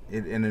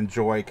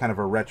enjoy kind of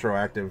a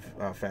retroactive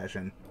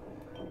fashion.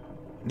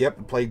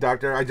 Yep, Plague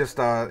Doctor. I just,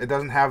 it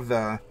doesn't have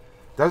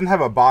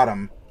a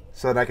bottom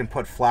so that I can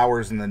put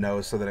flowers in the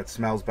nose so that it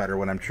smells better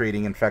when I'm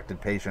treating infected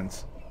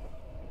patients.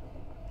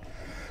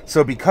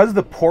 So because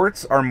the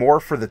ports are more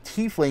for the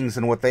tieflings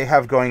and what they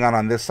have going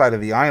on this side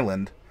of the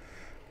island,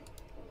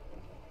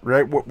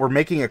 right, we're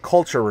making a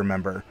culture,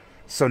 remember.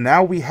 So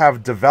now we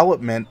have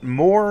development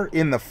more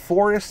in the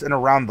forest and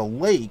around the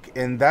lake,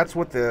 and that's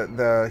what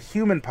the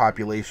human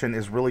population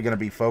is really going to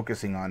be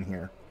focusing on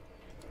here.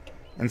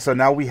 And so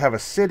now we have a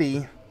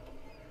city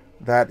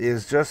that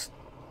is just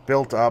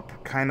built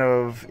up kind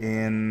of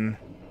in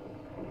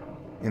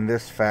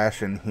this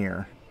fashion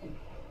here.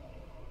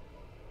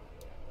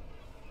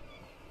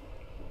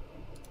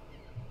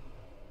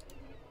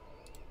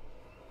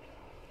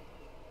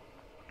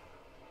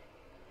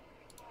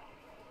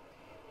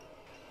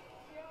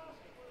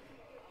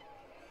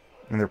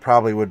 And there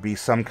probably would be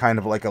some kind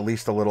of, like, at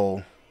least a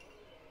little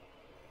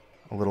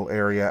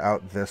area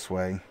out this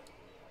way.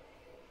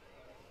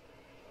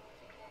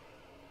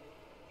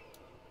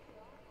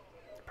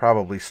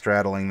 Probably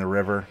straddling the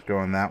river,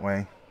 going that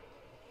way.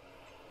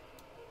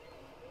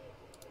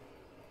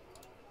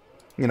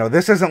 You know,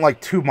 this isn't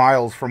like 2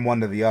 miles from one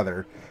to the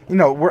other. You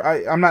know,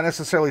 I'm not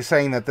necessarily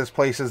saying that this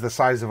place is the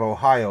size of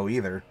Ohio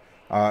either.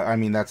 I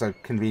mean, that's a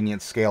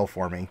convenient scale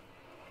for me.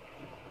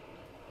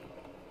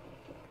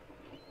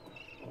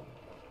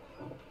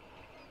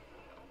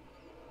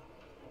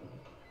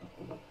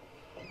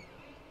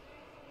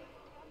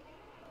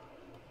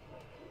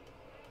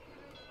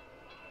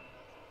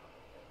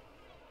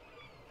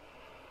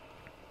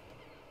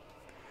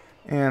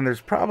 And there's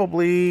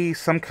probably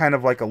some kind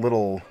of like a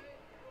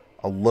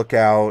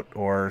lookout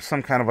or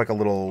some kind of like a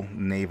little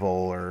naval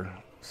or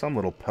some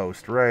little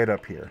post right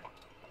up here.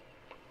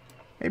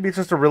 Maybe it's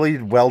just a really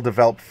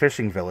well-developed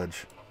fishing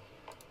village.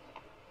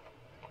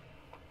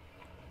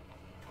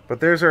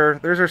 But there's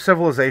our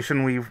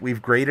civilization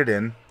we've graded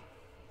in.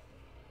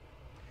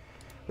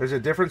 There's a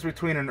difference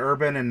between an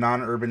urban and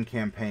non-urban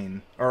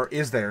campaign. Or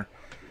is there?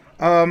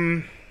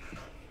 Not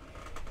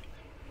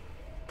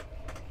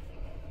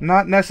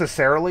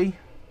necessarily.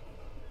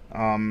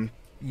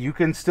 You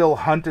can still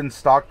hunt and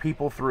stalk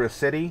people through a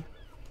city.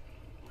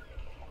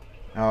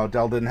 Oh,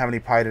 Dell didn't have any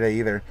pie today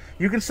either.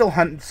 You can still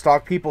hunt and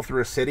stalk people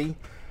through a city.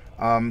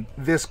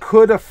 This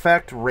could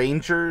affect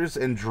rangers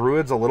and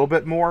druids a little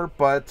bit more,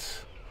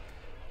 but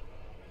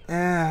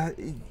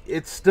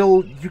it's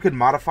still, you could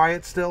modify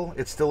it still.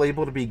 It's still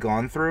able to be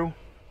gone through.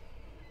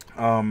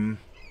 You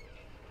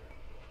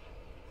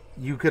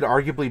could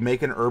arguably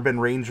make an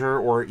urban ranger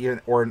or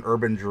an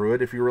urban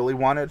druid if you really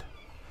wanted.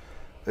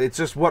 It's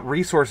just what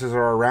resources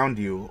are around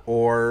you,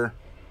 or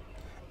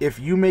if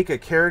you make a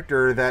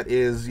character that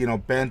is, you know,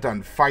 bent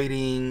on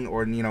fighting,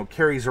 or, you know,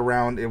 carries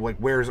around, it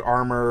like wears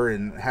armor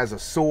and has a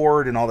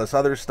sword and all this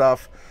other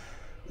stuff.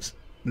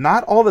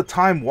 Not all the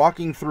time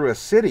walking through a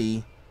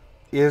city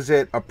is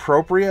it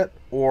appropriate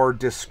or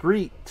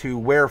discreet to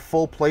wear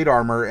full plate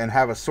armor and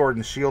have a sword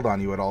and shield on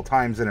you at all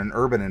times in an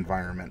urban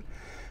environment.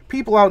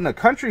 People out in the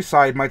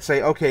countryside might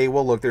say, okay,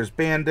 well, look, there's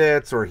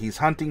bandits, or he's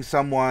hunting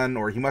someone,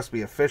 or he must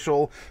be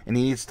official, and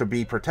he needs to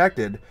be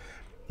protected.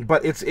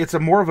 But it's a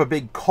more of a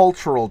big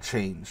cultural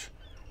change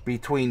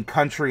between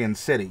country and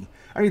city.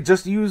 I mean,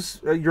 just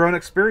use your own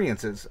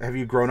experiences. Have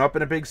you grown up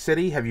in a big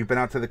city? Have you been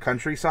out to the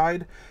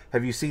countryside?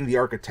 Have you seen the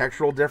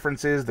architectural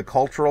differences, the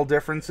cultural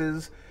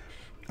differences,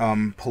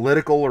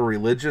 political or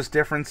religious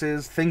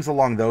differences, things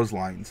along those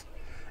lines?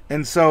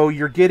 And so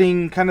you're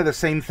getting kind of the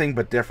same thing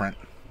but different,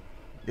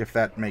 if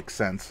that makes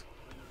sense.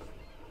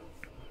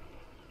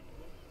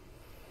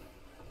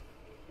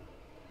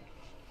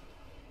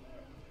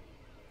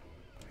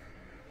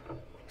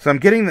 So I'm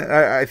getting,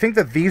 I think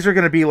that these are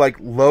going to be like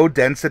low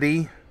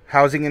density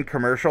housing and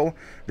commercial.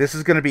 This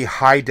is going to be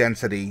high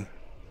density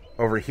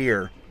over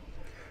here.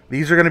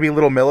 These are going to be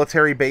little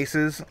military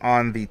bases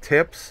on the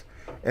tips.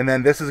 And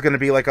then this is going to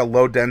be like a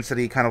low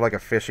density, kind of like a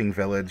fishing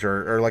village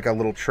or like a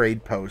little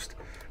trade post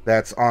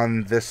that's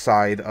on this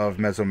side of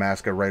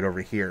Mesomasca right over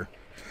here.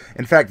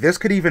 In fact, this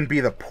could even be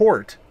the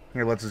port.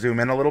 Here, let's zoom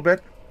in a little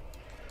bit.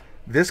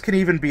 This can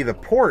even be the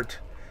port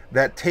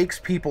that takes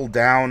people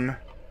down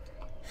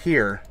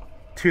here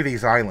to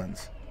these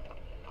islands.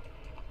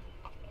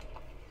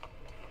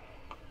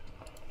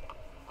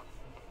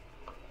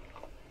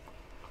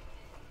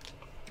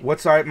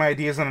 What's my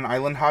ideas on an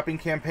island hopping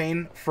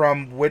campaign?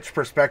 From which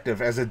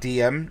perspective? As a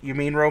DM, you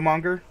mean,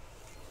 Rowmonger?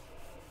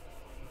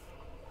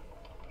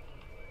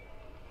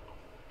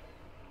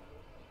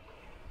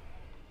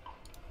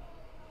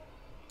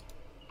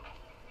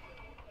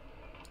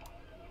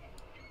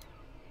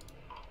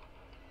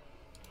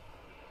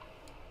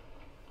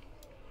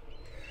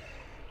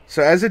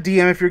 So as a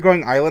DM, if you're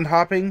going island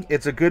hopping,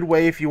 it's a good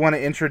way if you want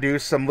to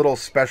introduce some little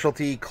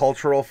specialty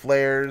cultural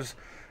flares.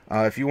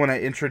 If you want to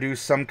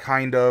introduce some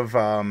kind of,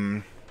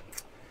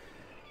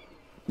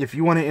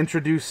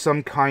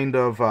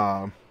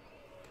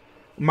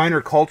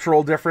 minor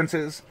cultural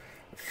differences.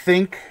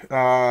 Think,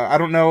 I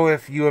don't know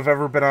if you have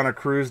ever been on a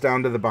cruise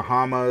down to the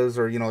Bahamas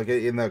or, you know, like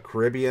in the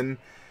Caribbean.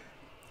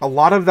 A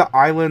lot of the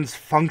islands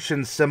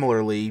function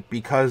similarly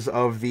because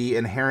of the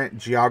inherent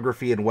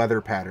geography and weather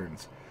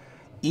patterns.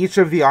 Each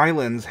of the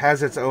islands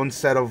has its own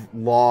set of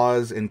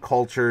laws and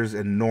cultures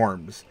and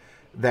norms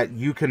that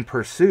you can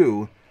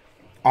pursue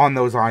on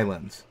those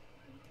islands.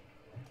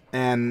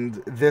 And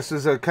this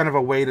is a kind of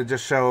a way to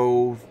just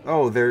show,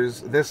 oh,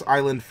 this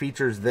island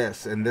features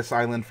this, and this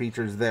island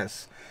features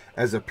this.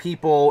 As a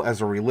people, as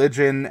a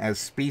religion, as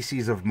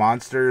species of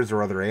monsters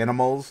or other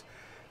animals.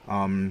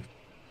 You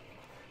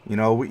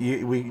know,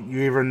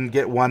 you even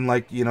get one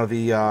like, you know,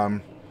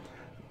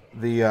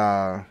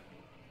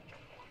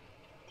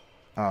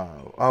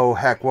 oh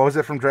heck, what was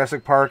it from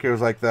Jurassic Park? It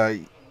was like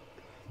the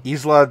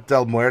Isla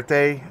del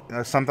Muerte,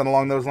 something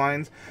along those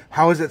lines.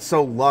 How is it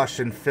so lush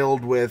and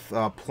filled with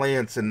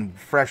plants and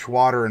fresh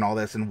water and all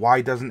this, and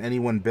why doesn't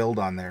anyone build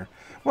on there?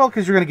 Well,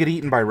 because you're going to get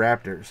eaten by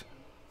raptors.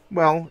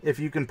 Well, if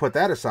you can put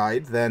that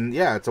aside, then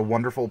yeah, it's a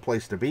wonderful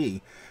place to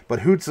be.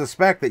 But who'd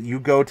suspect that you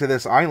go to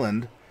this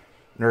island,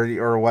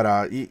 or what,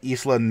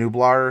 Isla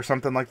Nublar or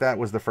something like that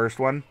was the first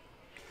one?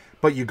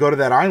 But you go to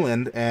that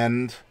island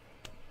and,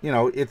 you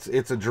know, it's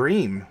a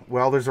dream.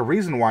 Well, there's a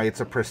reason why it's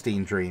a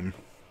pristine dream.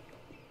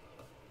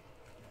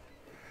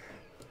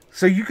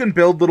 So you can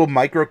build little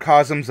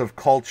microcosms of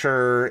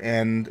culture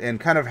and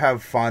kind of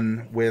have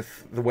fun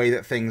with the way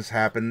that things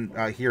happen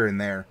here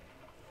and there.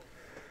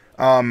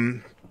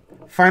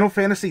 Final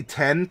Fantasy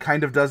X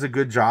kind of does a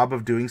good job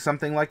of doing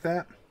something like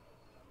that.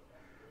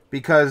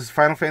 Because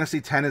Final Fantasy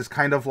X is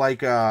kind of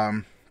like...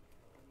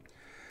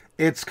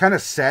 it's kind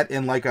of set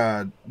in like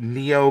a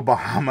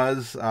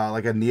Neo-Bahamas,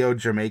 like a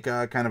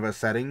Neo-Jamaica kind of a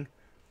setting.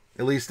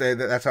 At least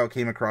that's how it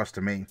came across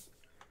to me.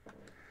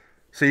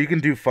 So you can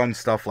do fun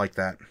stuff like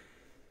that.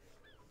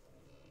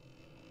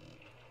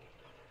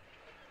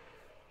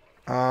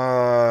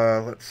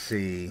 Let's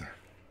see.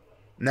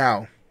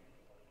 Now,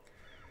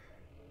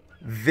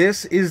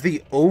 this is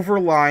the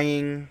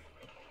overlying...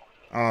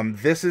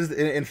 this is...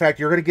 In fact,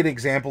 you're going to get an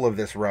example of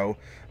this, Ro.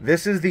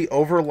 This is the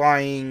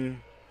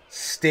overlying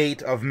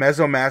state of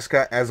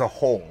Mesomasca as a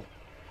whole.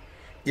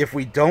 If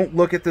we don't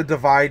look at the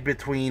divide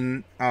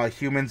between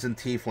humans and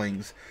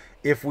tieflings,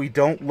 if we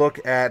don't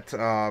look at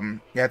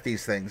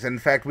these things... In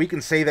fact, we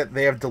can say that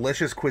they have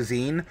delicious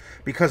cuisine,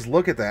 because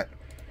look at that.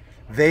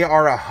 They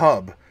are a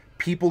hub.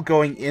 People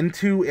going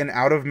into and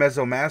out of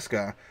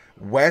Mesomasca,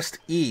 west,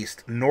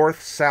 east,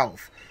 north,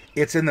 south.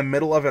 It's in the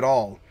middle of it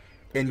all.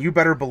 And you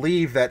better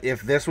believe that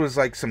if this was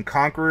like some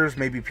conquerors,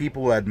 maybe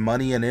people who had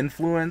money and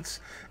influence,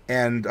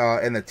 and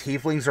the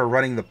tieflings are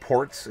running the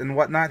ports and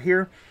whatnot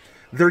here,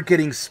 they're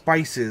getting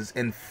spices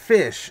and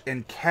fish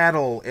and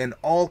cattle and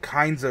all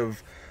kinds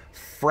of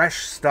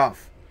fresh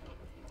stuff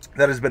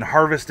that has been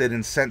harvested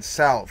and sent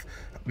south,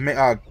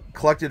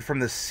 collected from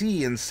the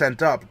sea and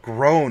sent up,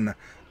 grown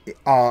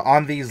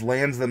on these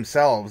lands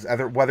themselves,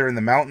 whether in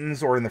the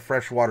mountains or in the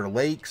freshwater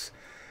lakes.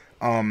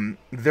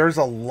 There's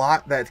a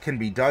lot that can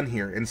be done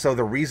here. And so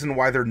the reason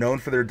why they're known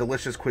for their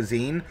delicious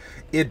cuisine,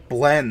 it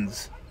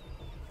blends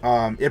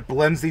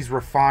these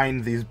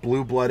refined, these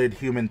blue-blooded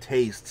human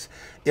tastes.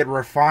 It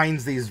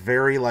refines these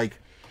very, like,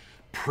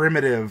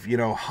 primitive, you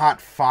know, hot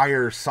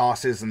fire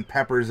sauces and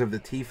peppers of the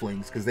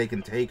tieflings, because they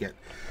can take it.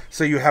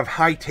 So you have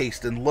high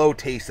taste and low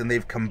taste, and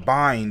they've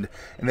combined,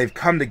 and they've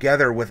come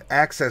together with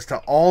access to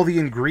all the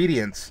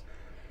ingredients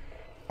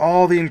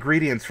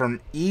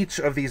from each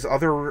of these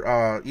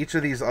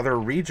other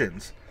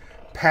regions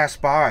pass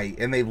by,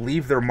 and they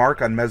leave their mark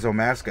on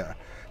Mesomasca.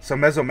 So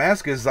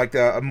Mesomasca is like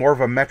more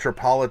of a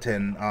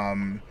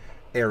metropolitan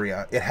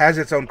area. It has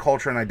its own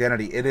culture and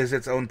identity. It is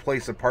its own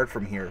place apart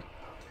from here.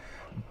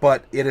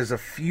 But it is a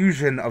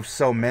fusion of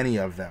so many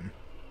of them.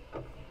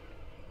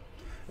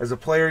 As a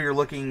player, you're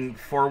looking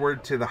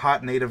forward to the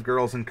hot native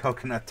girls in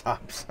coconut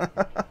tops.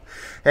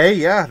 Hey,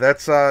 yeah,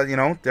 that's you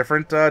know,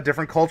 different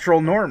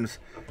cultural norms.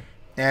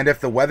 And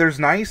if the weather's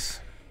nice,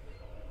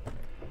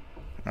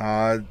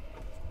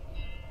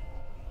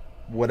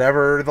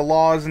 whatever the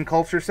laws and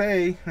culture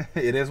say,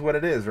 it is what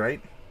it is,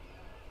 right?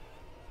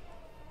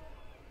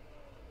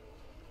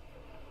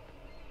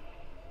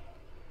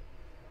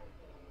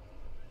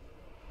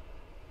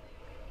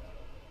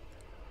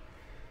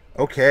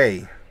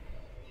 Okay.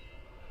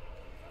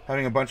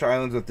 Having a bunch of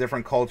islands with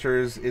different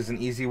cultures is an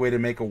easy way to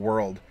make a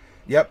world.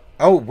 Yep.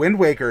 Oh, Wind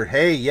Waker.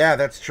 Hey, yeah,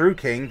 that's true,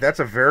 King. That's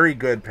a very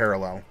good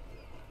parallel.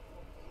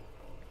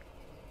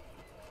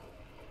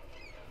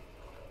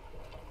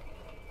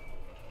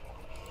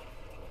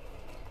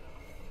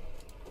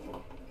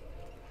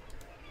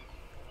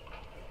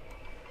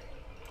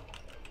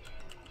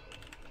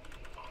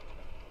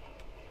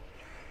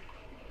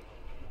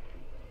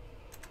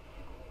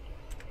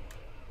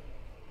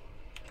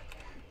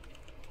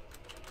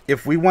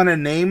 If we want to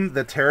name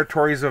the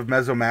territories of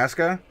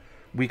Mesomasca,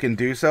 we can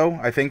do so.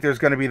 I think there's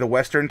going to be the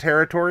Western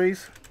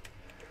Territories,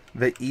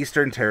 the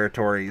Eastern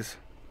Territories,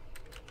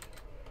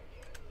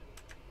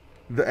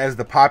 as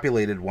the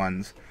populated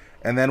ones.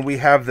 And then we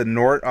have the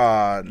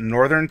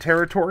Northern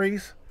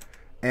Territories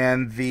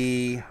and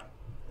the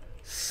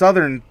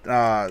Southern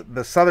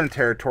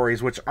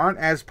Territories, which aren't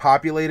as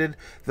populated.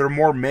 They're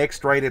more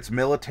mixed, right? It's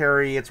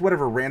military, it's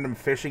whatever random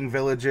fishing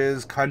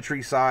villages,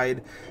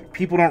 countryside.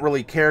 People don't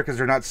really care because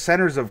they're not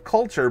centers of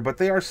culture, but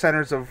they are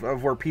centers of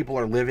where people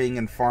are living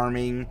and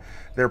farming.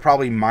 They're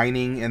probably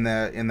mining in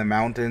the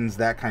mountains,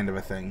 that kind of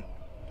a thing.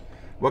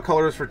 What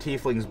color is for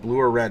tieflings, blue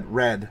or red?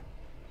 Red.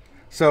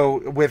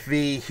 So with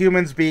the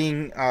humans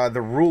being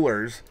the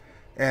rulers,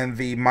 and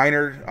the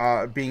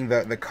minor being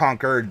the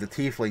conquered, the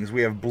tieflings,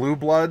 we have blue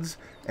bloods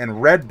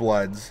and red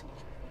bloods.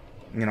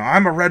 You know,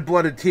 I'm a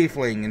red-blooded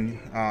tiefling,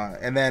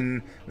 and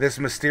then this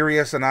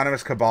mysterious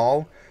anonymous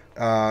cabal,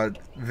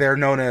 they're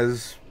known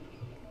as,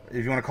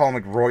 if you want to call them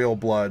like royal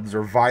bloods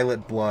or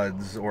violet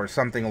bloods or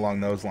something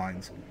along those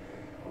lines.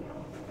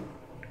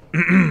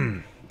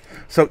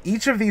 So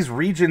each of these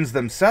regions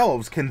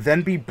themselves can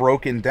then be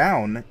broken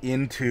down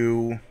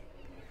into,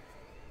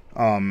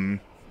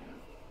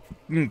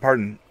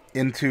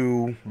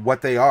 into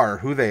what they are,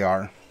 who they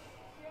are.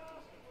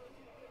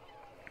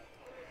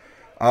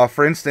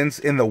 For instance,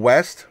 in the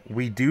West,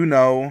 we do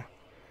know,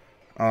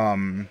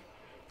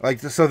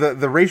 so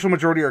the racial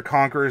majority are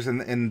conquerors,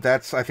 and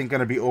that's, I think,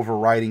 going to be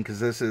overriding,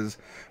 because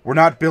we're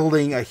not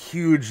building a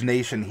huge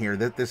nation here.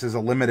 That this is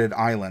a limited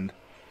island.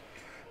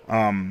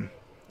 And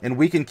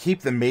we can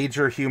keep the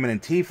major human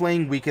and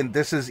tiefling.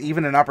 This is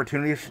even an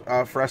opportunity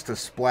for us to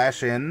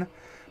splash in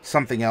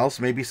something else.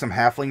 Maybe some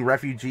halfling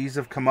refugees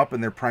have come up,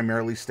 and they're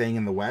primarily staying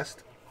in the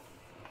West.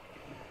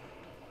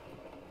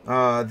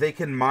 They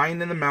can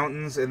mine in the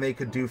mountains, and they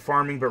could do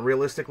farming, but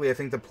realistically, I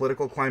think the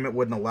political climate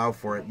wouldn't allow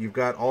for it. You've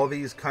got all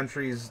these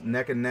countries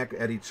neck and neck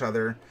at each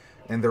other,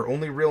 and their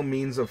only real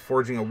means of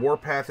forging a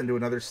warpath into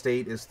another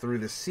state is through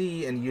the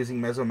sea and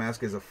using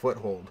Mesomasca as a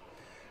foothold.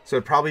 So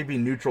it'd probably be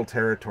neutral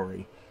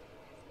territory.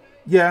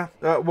 Yeah,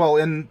 I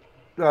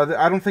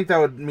don't think that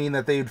would mean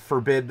that they'd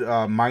forbid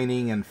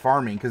mining and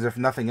farming, because if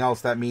nothing else,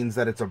 that means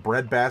that it's a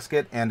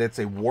breadbasket and it's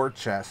a war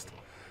chest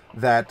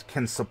that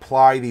can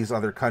supply these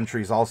other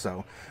countries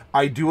also.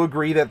 I do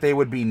agree that they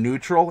would be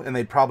neutral, and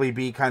they'd probably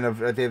be they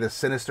have a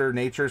sinister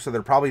nature, so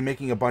they're probably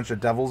making a bunch of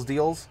devil's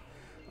deals,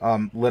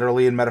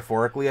 literally and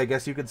metaphorically, I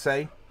guess you could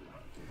say.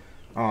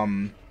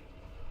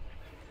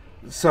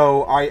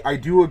 So I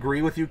do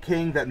agree with you,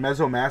 King, that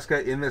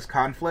Mesomasca in this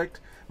conflict,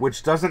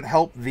 which doesn't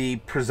help the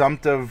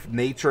presumptive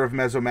nature of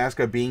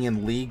Mesomasca being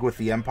in league with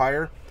the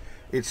Empire.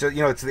 It's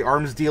the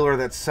arms dealer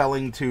that's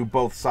selling to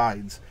both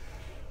sides.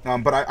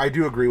 But I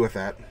do agree with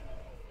that.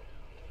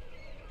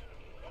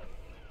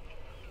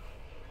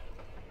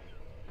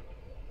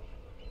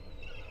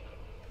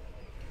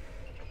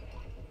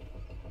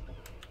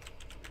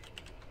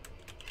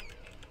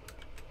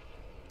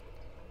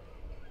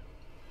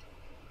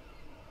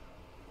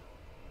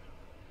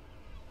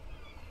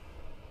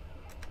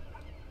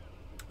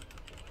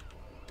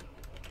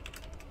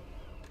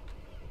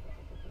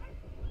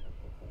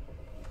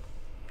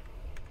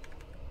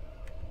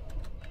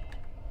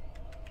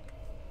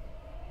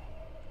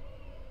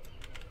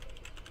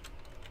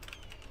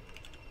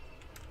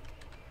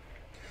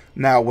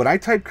 Now, when I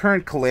type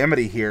current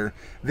calamity here,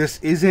 this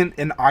isn't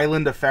an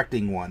island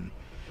affecting one.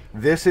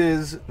 This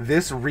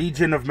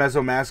region of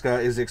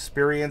Mesomasca is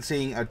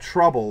experiencing a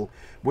trouble,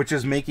 which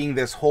is making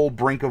this whole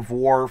brink of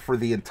war for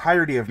the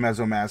entirety of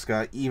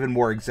Mesomasca even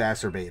more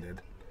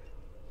exacerbated.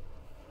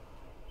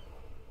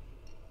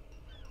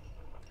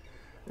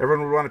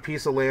 Everyone would want a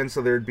piece of land,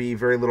 so there'd be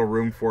very little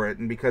room for it.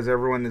 And because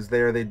everyone is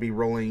there, they'd be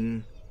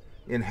rolling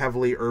in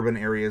heavily urban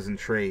areas and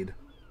trade.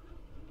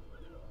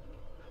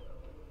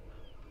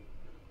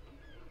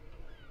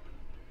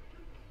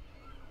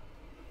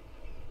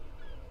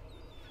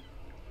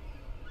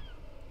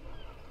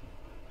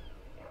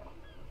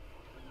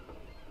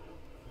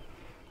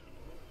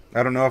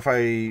 I don't know if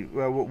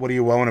what are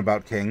you wowing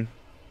about, King?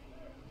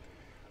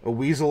 A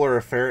weasel or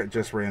a ferret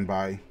just ran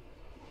by.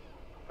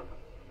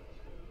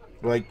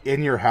 Like,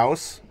 in your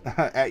house?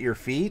 At your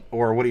feet?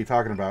 Or what are you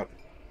talking about?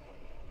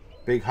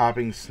 Big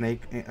hopping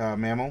snake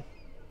mammal?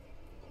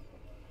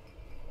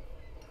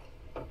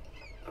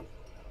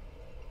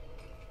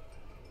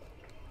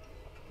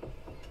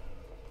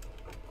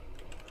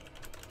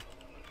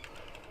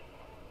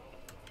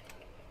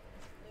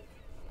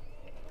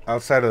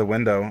 Outside of the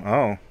window.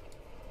 Oh.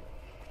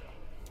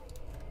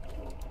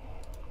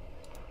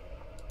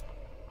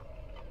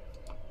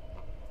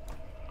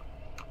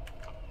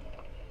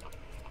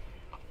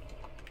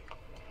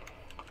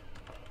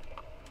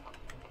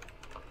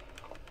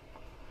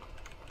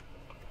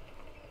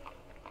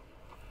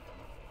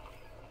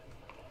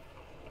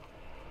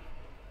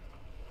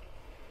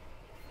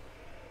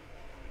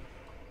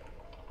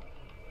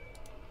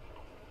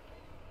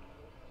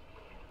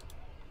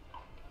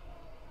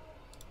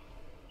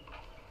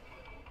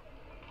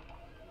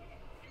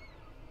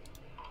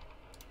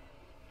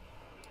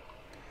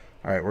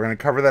 Alright, we're going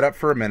to cover that up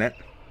for a minute.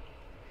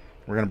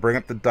 We're going to bring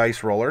up the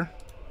dice roller.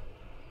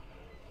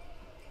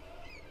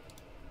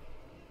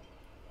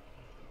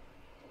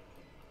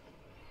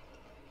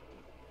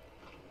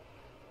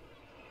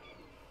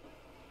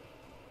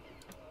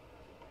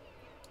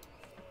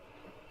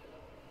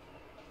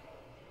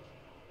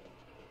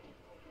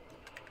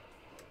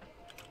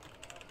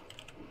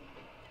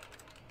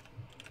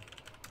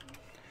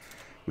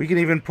 We can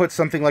even put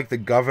something like the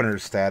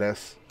governor's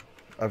status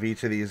of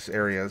each of these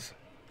areas.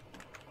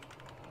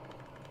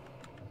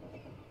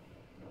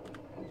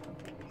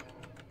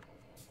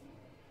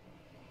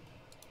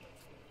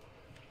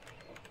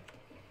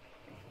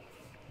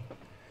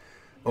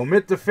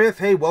 Omit the Fifth,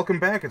 hey, welcome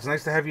back. It's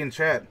nice to have you in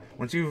chat.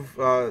 Once you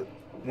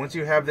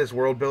have this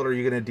world builder,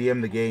 you're gonna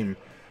DM the game.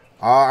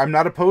 I'm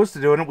not opposed to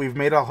doing it. We've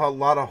made a whole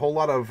lot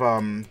of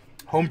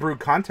homebrew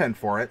content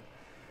for it,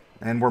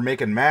 and we're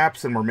making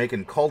maps and we're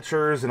making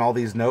cultures and all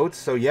these notes.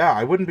 So yeah,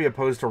 I wouldn't be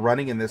opposed to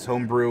running in this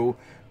homebrew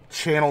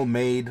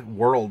channel-made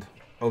world.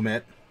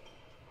 Omit.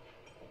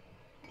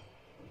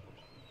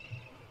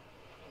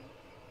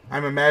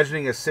 I'm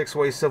imagining a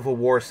 6-way civil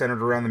war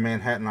centered around the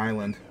Manhattan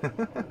Island.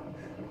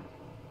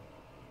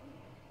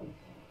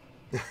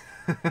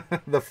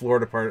 The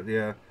Florida part,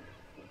 yeah.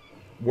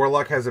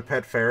 Warlock has a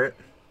pet ferret.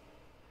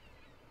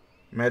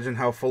 Imagine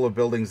how full of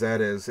buildings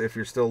that is if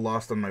you're still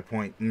lost on my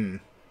point.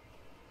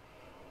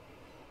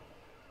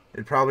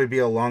 It'd probably be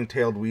a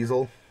long-tailed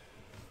weasel.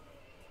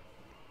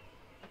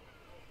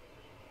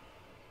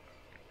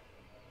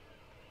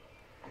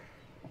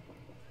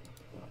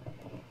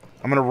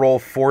 I'm going to roll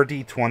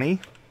 4d20.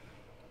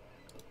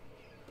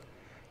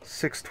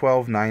 6,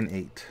 12, 9,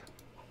 8.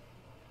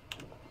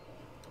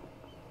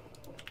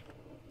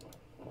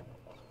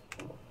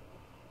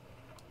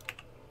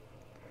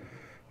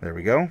 There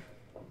we go.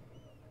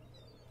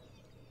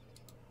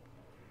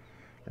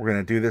 We're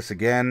going to do this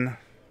again.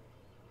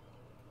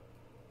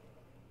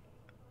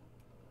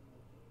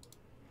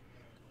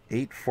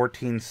 8,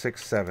 14,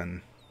 6,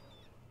 7.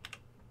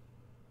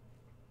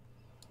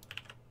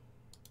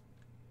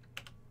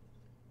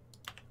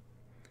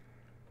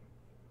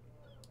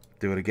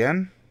 Do it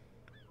again.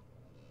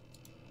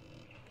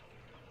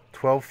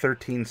 12,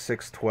 13,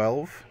 6,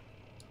 12.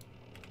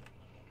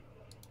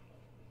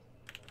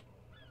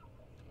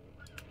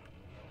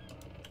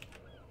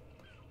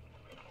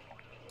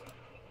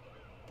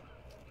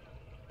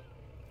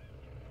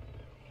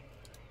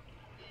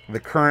 The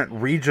current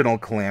regional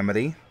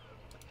calamity.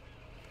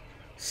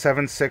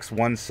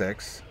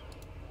 7616.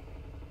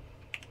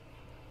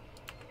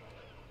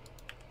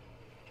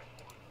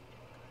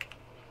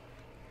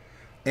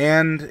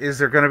 And is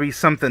there going to be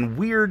something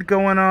weird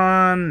going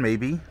on?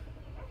 Maybe.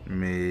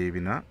 Maybe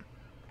not.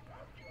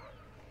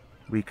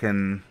 We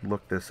can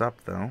look this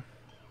up, though.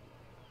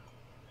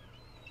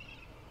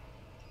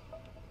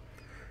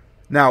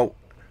 Now,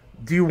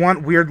 do you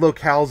want weird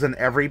locales in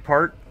every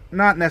part?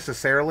 Not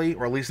necessarily,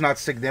 or at least not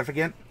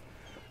significant.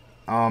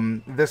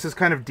 This is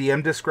kind of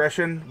DM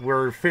discretion.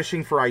 We're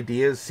fishing for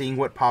ideas, seeing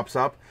what pops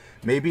up.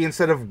 Maybe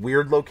instead of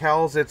weird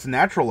locales, it's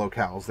natural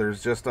locales.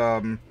 There's just, I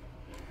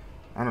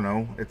don't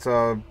know. It's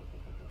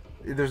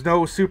there's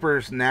no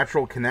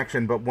supernatural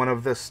connection, but one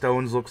of the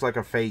stones looks like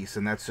a face,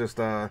 and that's just,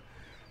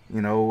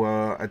 you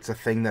know, it's a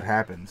thing that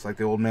happens. Like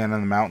the old man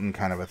on the mountain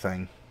kind of a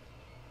thing.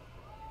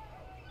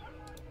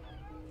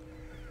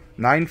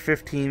 9,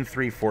 15,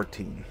 3,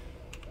 14.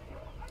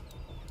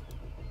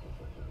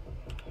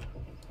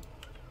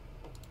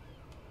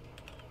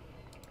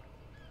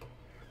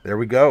 There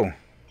we go.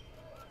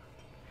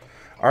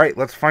 Alright,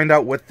 let's find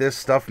out what this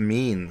stuff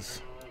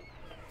means.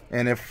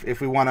 And if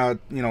we want to,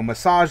 you know,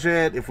 massage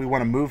it, if we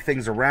want to move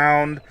things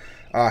around,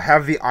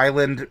 have the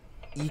island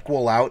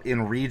equal out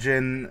in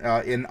region,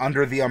 in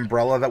under the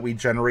umbrella that we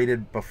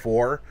generated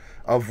before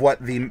of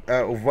what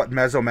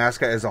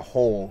Mesomasca as a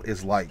whole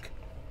is like.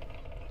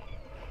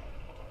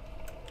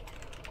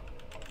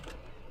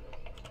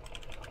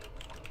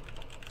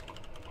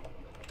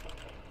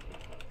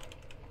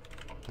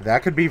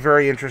 That could be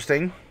very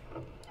interesting.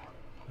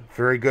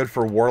 Very good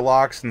for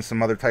warlocks and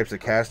some other types of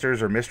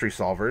casters or mystery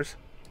solvers.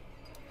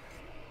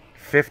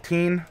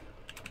 15.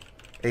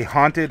 A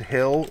haunted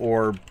hill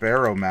or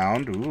barrow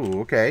mound.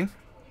 Ooh, okay.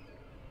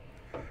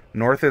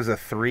 North is a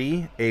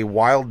 3. A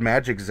wild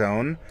magic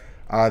zone.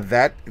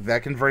 That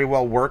can very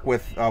well work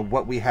with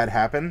what we had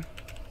happen.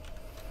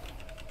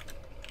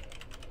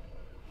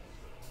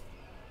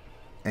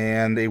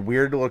 And a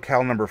weird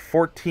locale number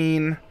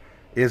 14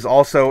 is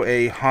also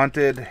a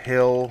haunted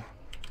hill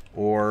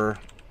or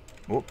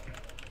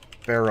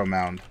barrow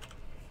mound.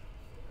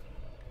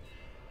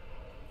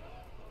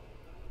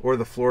 Or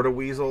the Florida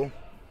weasel.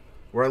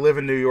 Where I live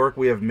in New York,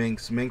 we have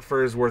minks. Mink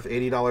fur is worth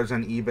 $80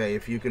 on eBay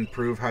if you can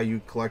prove how you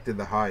collected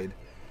the hide.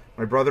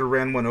 My brother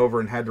ran one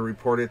over and had to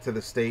report it to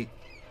the state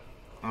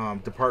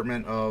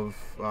Department of...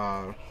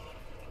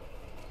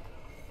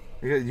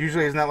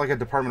 usually isn't that like a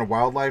Department of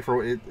Wildlife,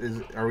 or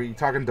are we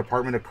talking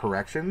Department of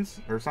Corrections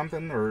or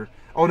something? Or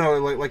oh no,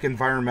 like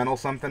environmental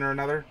something or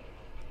another?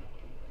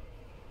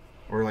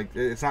 Or like,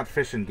 it's not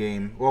Fish and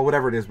Game. Well,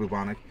 whatever it is,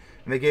 bubonic.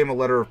 And they gave him a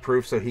letter of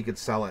proof so he could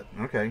sell it.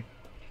 Okay.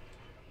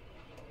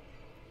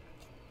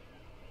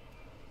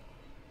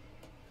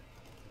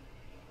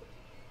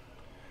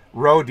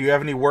 Ro, do you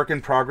have any work in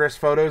progress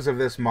photos of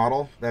this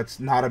model that's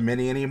not a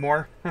mini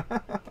anymore?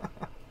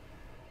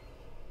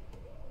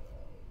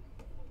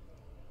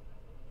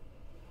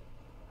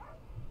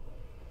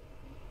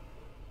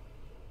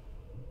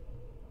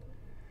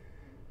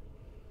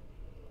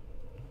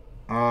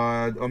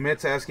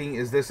 Omit's asking,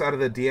 is this out of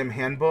the DM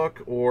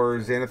handbook or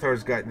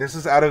Xanathar's guide? This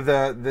is out of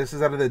the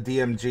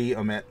DMG,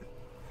 Omit.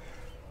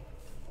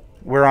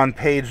 We're on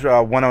page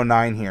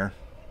 109 here.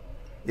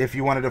 If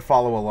you wanted to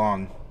follow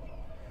along.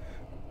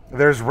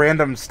 There's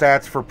random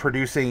stats for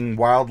producing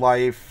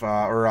wildlife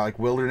or like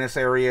wilderness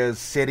areas,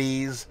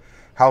 cities,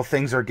 how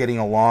things are getting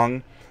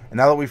along. And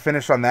now that we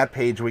finished on that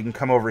page, we can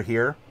come over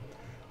here.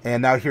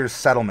 And now here's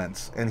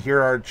settlements. And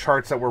here are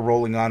charts that we're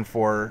rolling on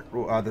for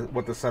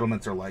what the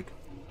settlements are like.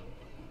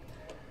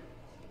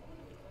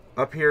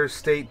 Up here,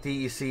 state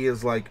DEC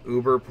is like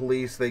Uber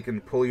police. They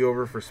can pull you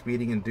over for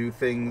speeding and do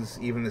things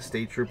even the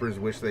state troopers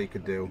wish they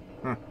could do.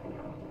 Huh.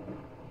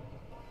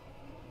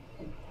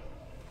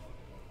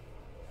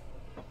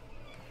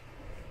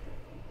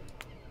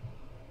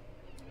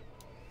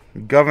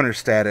 Governor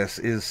status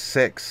is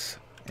 6.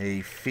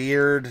 A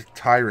feared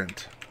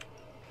tyrant.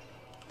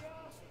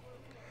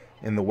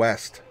 in the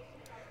west.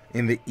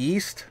 In the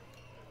east,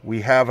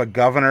 we have a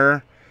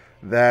governor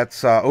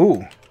that's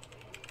ooh.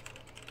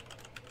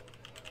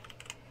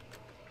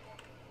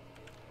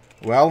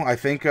 Well, I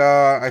think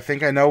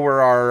I know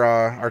where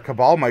our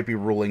cabal might be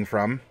ruling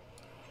from.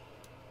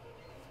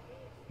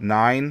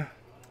 9.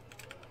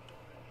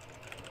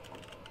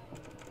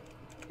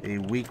 A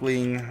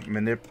weakling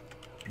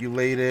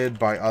manipulated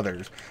by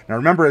others. Now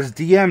remember, as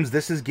DMs,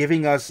 this is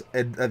giving us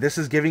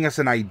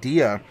an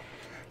idea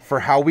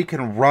for how we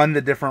can run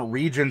the different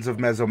regions of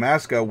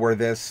Mesomasca where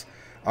this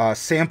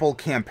sample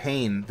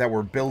campaign that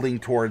we're building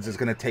towards is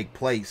going to take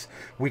place.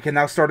 We can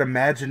now start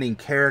imagining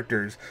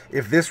characters.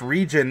 If this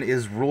region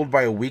is ruled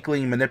by a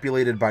weakling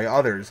manipulated by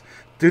others,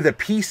 do the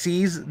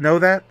PCs know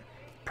that?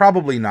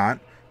 Probably not.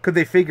 Could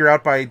they figure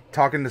out by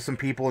talking to some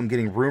people and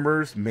getting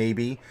rumors?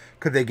 Maybe.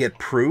 Could they get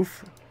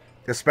proof?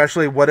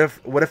 Especially, what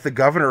if the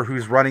governor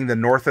who's running the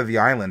north of the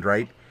island,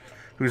 right?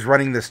 Who's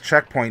running this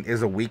checkpoint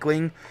is a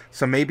weakling,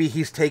 so maybe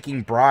he's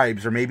taking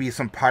bribes, or maybe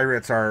some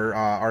pirates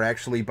are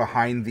actually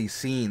behind these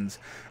scenes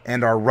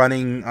and are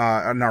running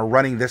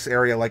this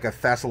area like a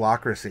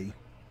Thessalocracy.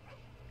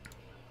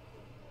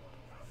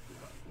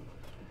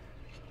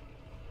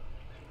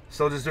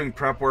 Still just doing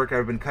prep work.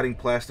 I've been cutting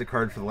plastic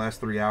card for the last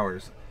 3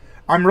 hours.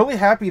 I'm really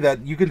happy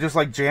that you can just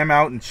like jam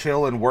out and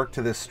chill and work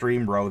to this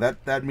stream, bro.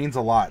 That means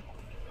a lot.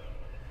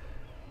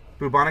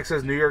 Bubonic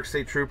says New York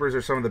State troopers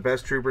are some of the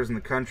best troopers in the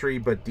country,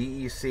 but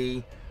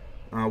DEC,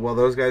 well,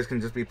 those guys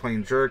can just be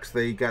plain jerks.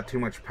 They got too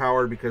much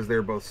power because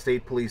they're both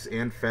state police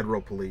and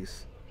federal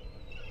police.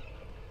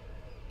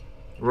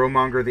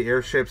 Romonger, the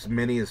airship's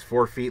mini is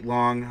 4 feet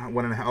long.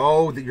 1.5.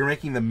 Oh, you're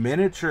making the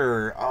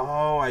miniature.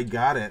 Oh, I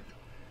got it.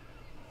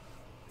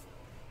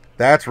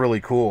 That's really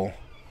cool.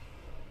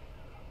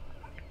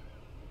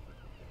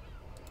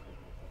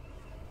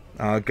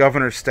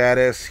 Governor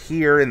status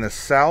here in the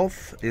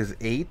south is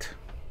 8.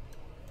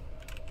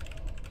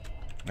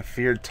 A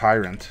feared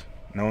tyrant.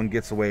 No one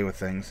gets away with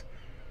things.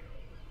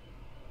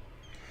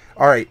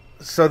 Alright,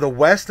 so the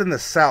west and the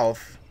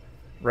south,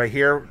 right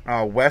here,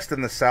 west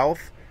and the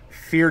south,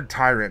 feared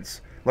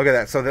tyrants. Look at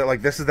that. So that,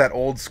 like, this is that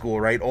old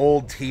school, right?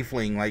 Old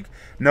tiefling. Like,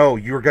 no,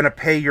 you're going to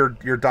pay your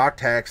dock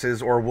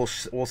taxes or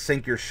we'll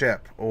sink your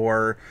ship.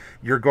 Or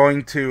you're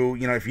going to,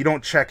 you know, if you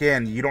don't check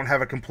in, you don't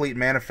have a complete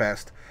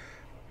manifest.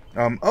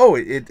 Oh,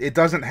 it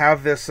doesn't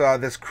have this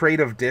this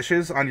crate of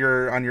dishes on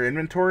your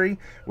inventory.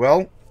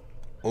 Well,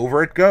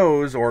 over it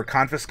goes, or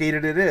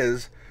confiscated it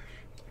is.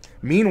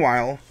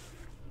 Meanwhile,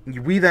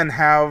 we then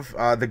have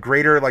the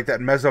greater, like that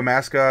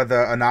Mesomasca,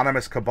 the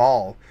anonymous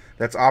cabal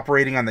that's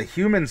operating on the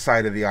human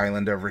side of the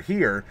island over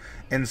here,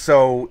 and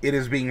so it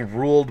is being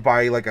ruled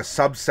by like a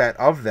subset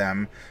of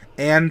them.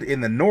 And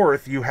in the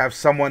north, you have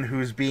someone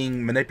who's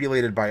being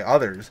manipulated by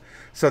others.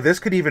 So this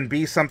could even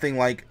be something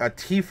like a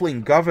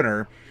tiefling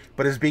governor,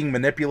 but is being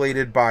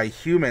manipulated by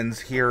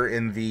humans here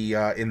in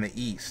the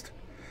east.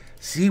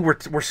 See,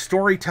 we're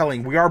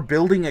storytelling. We are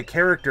building a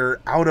character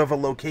out of a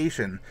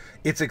location.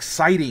 It's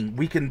exciting.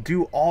 We can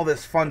do all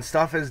this fun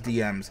stuff as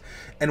DMs.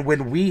 And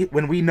when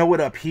we know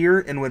it up here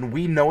and when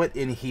we know it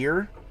in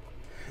here,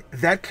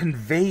 that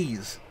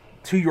conveys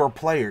to your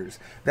players.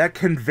 That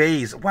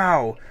conveys,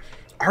 wow,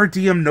 our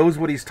DM knows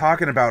what he's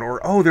talking about, or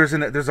oh, there's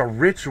a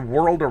rich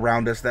world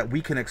around us that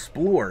we can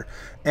explore,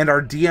 and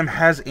our DM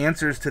has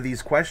answers to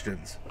these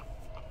questions.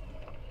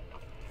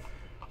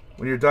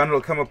 When you're done, it'll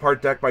come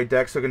apart deck by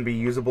deck so it can be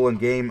usable in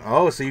game.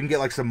 Oh, so you can get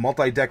like some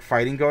multi-deck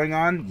fighting going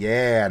on?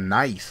 Yeah,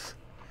 nice.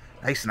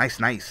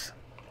 Nice.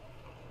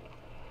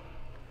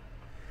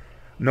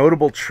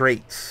 Notable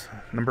traits.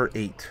 Number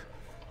 8.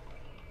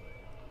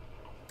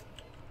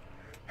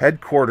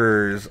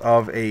 Headquarters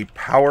of a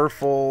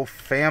powerful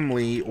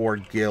family or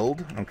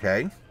guild.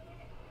 Okay.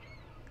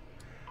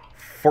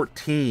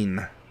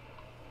 14.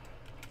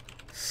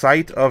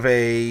 Site of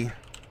a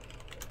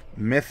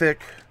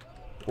mythic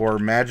or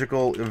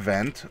magical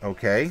event.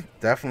 Okay,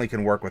 definitely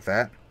can work with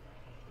that.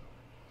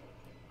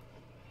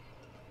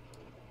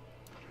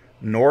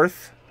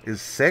 North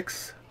is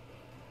 6.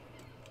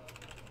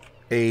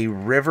 A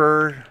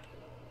river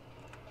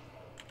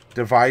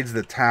divides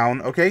the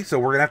town. Okay, so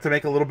we're gonna have to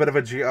make a little bit of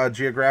a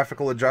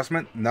geographical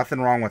adjustment.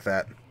 Nothing wrong with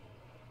that.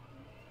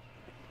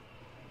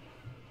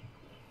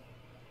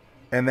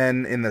 And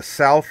then in the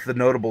south, the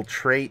notable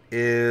trait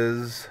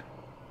is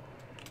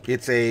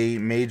it's a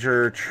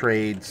major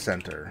trade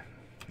center.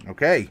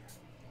 Okay.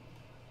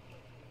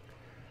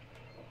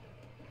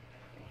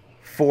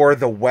 For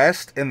the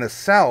west and the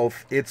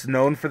south, it's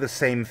known for the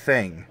same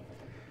thing.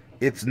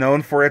 It's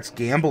known for its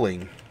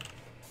gambling.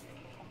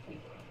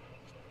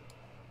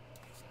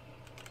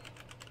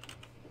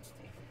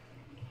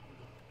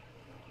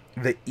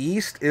 The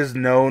east is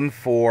known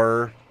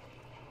for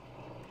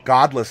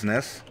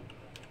godlessness.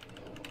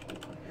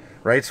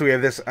 Right? So we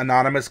have this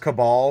anonymous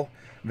cabal.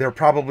 They're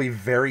probably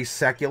very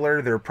secular.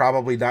 They're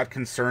probably not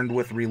concerned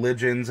with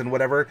religions and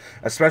whatever.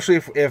 Especially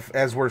if,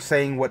 as we're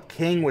saying what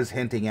King was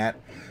hinting at,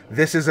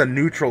 this is a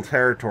neutral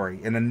territory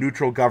and a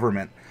neutral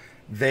government.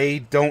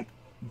 They're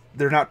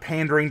not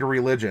pandering to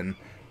religion.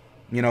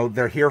 You know,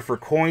 they're here for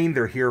coin,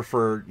 they're here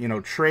for, you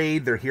know,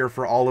 trade, they're here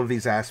for all of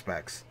these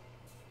aspects.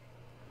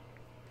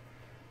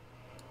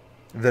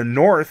 The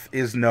north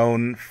is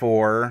known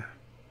for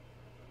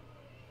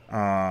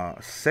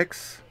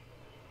 6.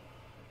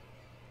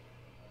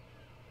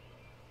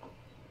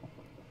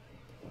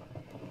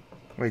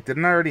 Wait,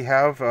 didn't I already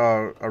have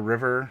a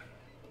river?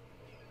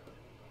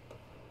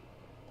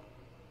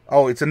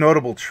 Oh, it's a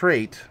notable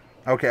trait.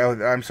 Okay,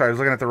 oh, I'm sorry, I was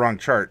looking at the wrong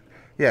chart.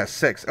 Yeah,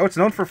 6. Oh, it's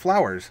known for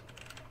flowers.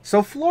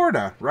 So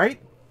Florida,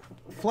 right?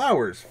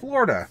 Flowers,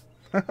 Florida.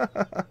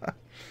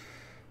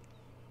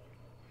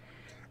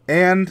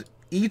 And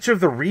each of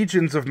the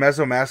regions of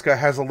Mesomasca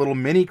has a little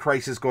mini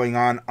crisis going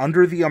on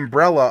under the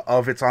umbrella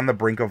of it's on the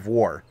brink of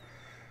war.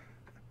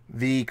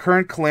 The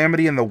current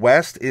calamity in the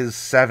west is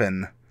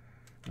 7.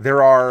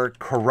 There are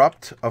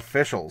corrupt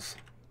officials.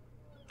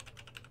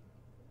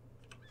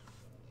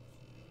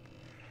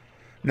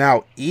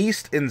 Now,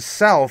 east and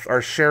south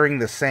are sharing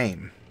the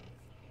same.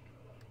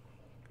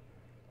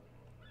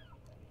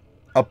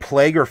 A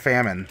plague or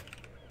famine.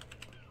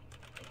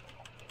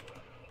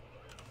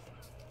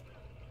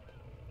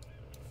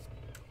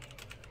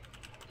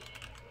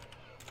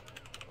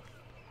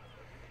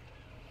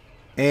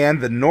 And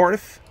the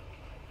north.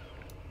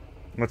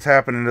 What's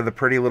happening to the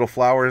pretty little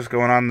flowers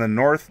going on in the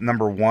north?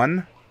 Number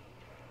 1.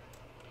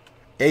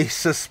 A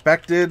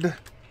suspected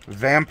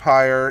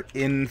vampire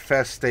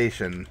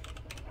infestation.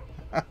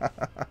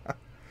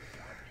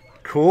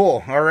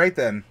 Cool. All right,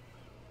 then.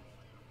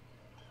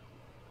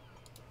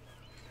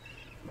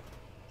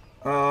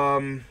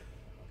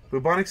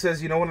 Bubonic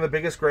says, you know, one of the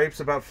biggest gripes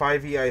about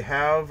 5e I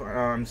have,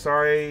 I'm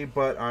sorry,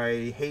 but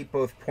I hate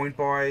both Point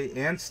Buy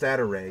and Stat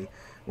Array.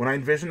 When I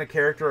envision a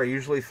character, I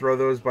usually throw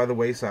those by the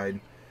wayside.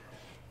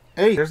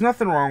 Hey, there's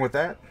nothing wrong with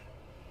that.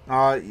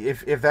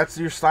 If that's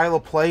your style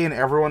of play and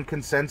everyone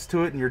consents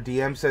to it and your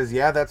DM says,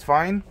 yeah, that's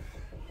fine,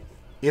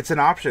 it's an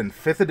option.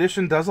 5th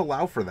edition does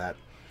allow for that.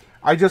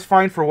 I just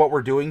find for what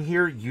we're doing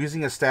here,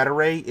 using a stat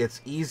array,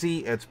 it's easy,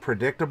 it's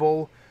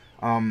predictable,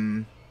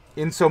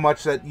 in so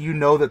much that you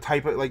know the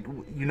type of, like,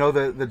 you know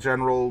the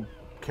general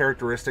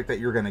characteristic that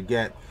you're going to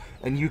get,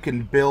 and you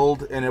can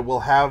build, and it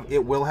will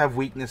have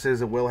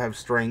weaknesses, it will have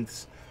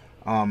strengths,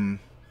 you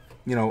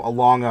know,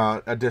 along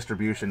a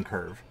distribution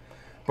curve.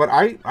 But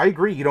I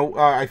agree, you know,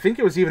 I think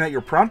it was even at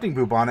your prompting,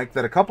 Bubonic,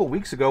 that a couple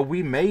weeks ago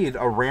we made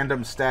a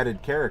random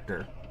statted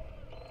character,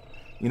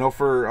 you know,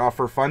 for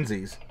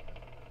funsies.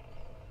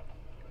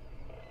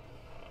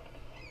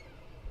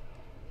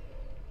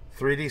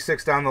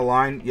 3d6 down the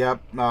line.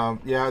 Yep.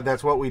 Yeah,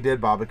 that's what we did,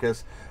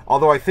 Bobicus.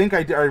 Although I think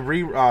it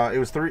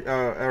was 3,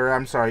 or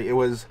I'm sorry, it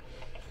was,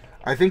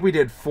 I think we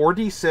did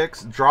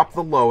 4d6, drop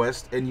the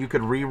lowest, and you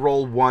could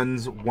re-roll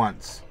ones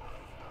once.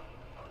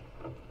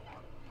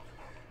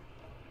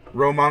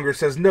 Rowmonger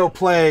says, no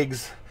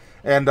plagues.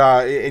 And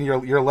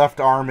your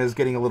left arm is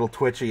getting a little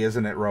twitchy,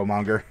 isn't it,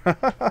 Rowmonger?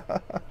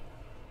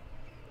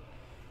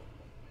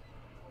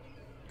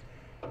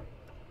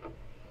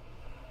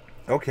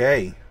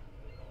 Okay.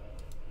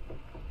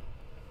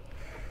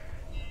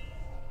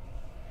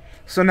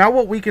 So now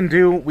what we can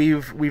do,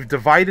 we've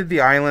divided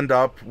the island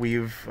up.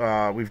 We've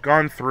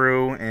gone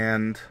through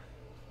and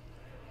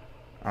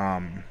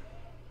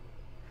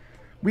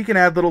we can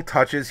add little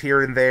touches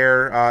here and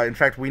there. In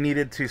fact, we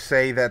needed to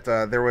say that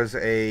there was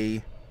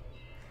a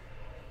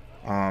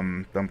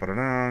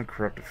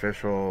corrupt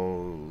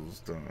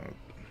officials.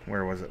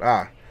 Where was it?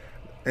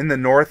 In the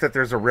north, that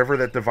there's a river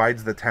that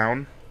divides the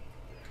town,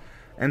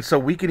 and so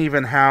we can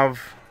even have.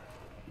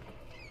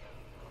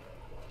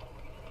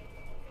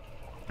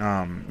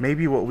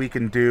 Maybe what we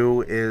can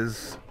do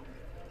is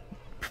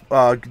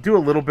do a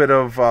little bit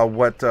of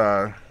what...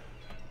 oh,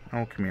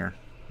 come here.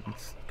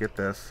 Let's get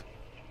this.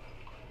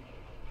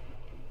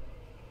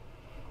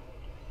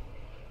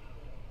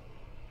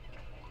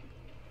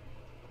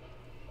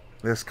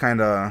 This kind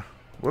of...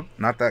 Whoop,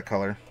 not that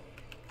color.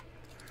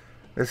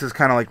 This is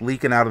kind of like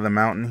leaking out of the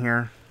mountain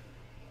here.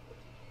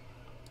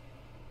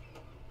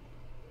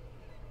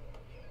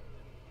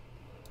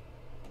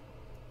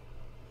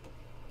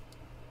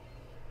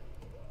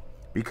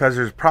 Because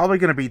there's probably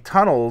going to be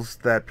tunnels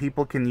that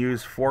people can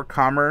use for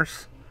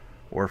commerce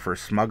or for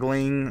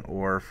smuggling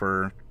or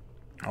for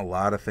a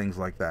lot of things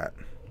like that.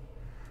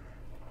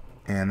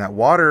 And that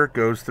water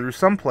goes through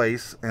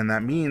someplace, and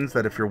that means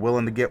that if you're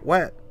willing to get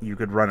wet, you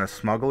could run a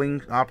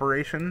smuggling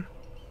operation.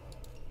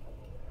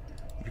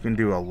 You can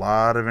do a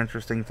lot of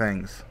interesting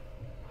things.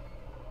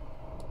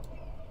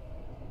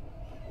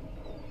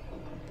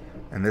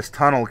 And this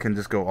tunnel can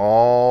just go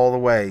all the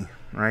way,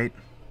 right?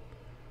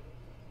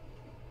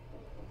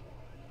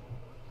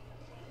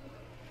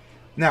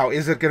 Now,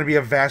 is it going to be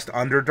a vast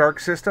Underdark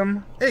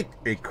system?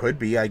 It could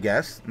be, I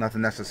guess.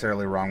 Nothing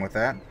necessarily wrong with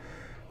that.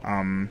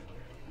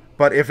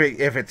 But if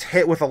it's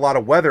hit with a lot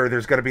of weather,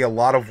 there's going to be a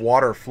lot of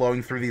water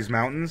flowing through these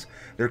mountains.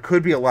 There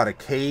could be a lot of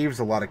caves,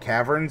 a lot of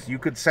caverns. You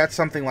could set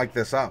something like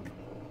this up.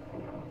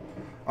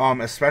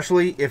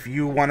 Especially if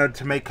you wanted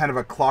to make kind of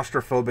a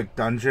claustrophobic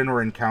dungeon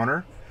or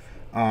encounter.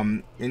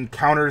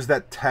 Encounters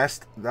that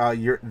test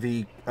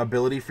the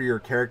ability for your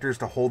characters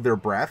to hold their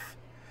breath,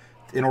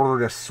 in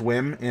order to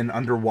swim in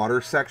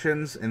underwater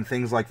sections and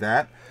things like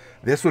that,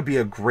 this would be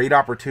a great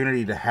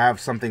opportunity to have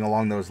something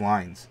along those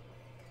lines.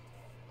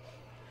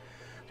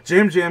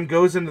 Jam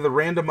goes into the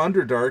random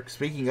Underdark.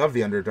 Speaking of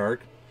the Underdark,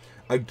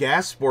 a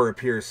gas spore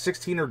appears.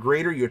 16 or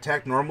greater, you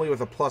attack normally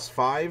with a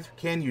 +5.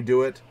 Can you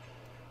do it?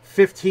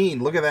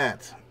 15, look at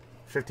that.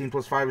 15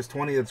 plus 5 is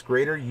 20, that's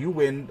greater. You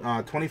win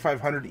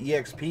 2,500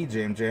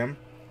 EXP, Jam.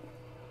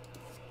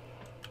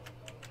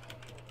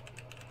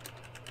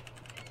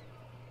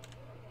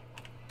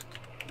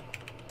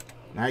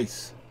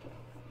 Nice.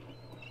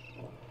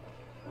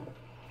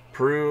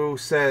 Peru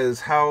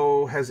says,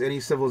 how has any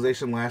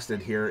civilization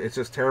lasted here? It's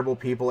just terrible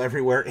people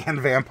everywhere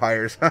and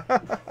vampires.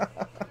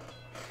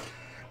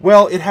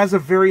 Well, it has a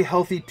very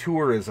healthy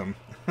tourism.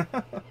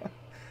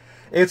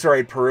 It's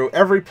right, Peru.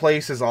 Every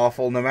place is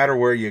awful, no matter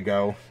where you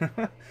go.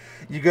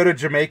 You go to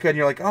Jamaica and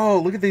you're like, oh,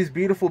 look at these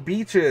beautiful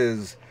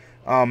beaches.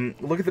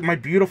 Look at my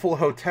beautiful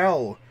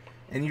hotel.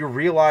 And you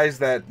realize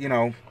that,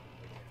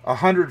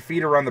 100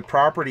 feet around the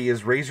property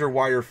is razor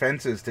wire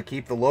fences to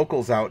keep the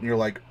locals out. And you're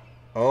like,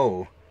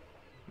 oh,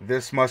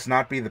 this must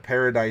not be the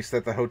paradise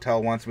that the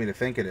hotel wants me to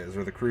think it is,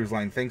 or the cruise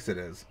line thinks it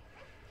is.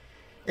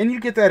 And you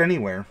get that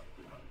anywhere.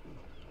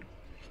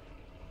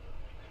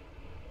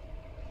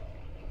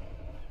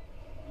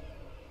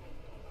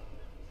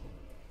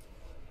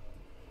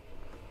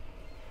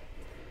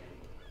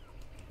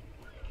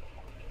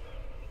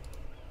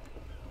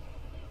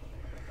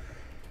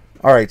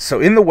 Alright, so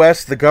in the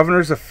west, the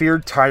governor's a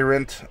feared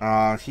tyrant.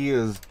 He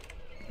is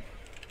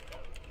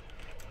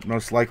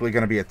most likely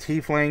going to be a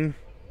tiefling.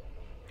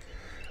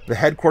 The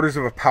headquarters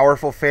of a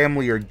powerful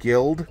family or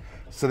guild.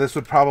 So this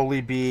would probably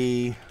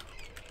be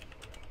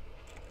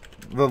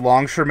the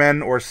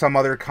longshoremen or some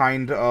other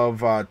kind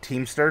of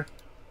teamster.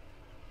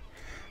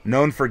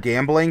 Known for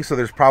gambling, so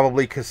there's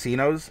probably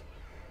casinos.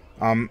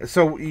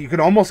 So you can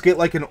almost get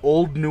like an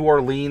old New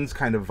Orleans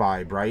kind of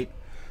vibe, right?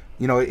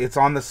 It's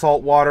on the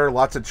salt water,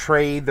 lots of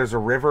trade, there's a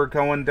river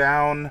going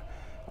down,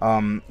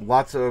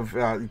 lots of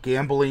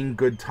gambling,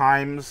 good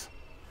times,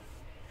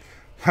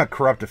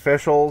 corrupt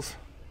officials.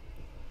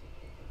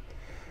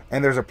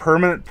 And there's a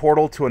permanent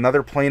portal to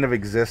another plane of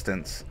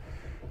existence.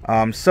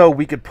 So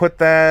we could put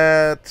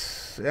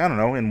that, I don't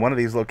know, in one of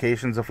these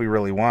locations if we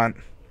really want.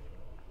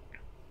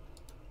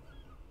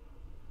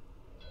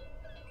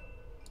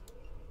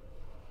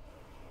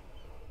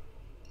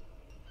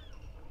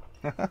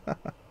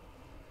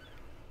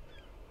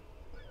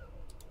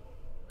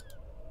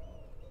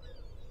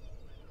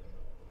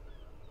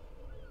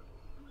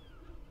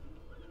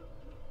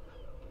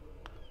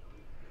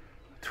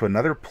 To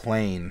another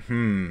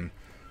plane.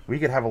 We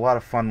could have a lot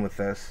of fun with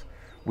this.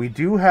 We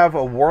do have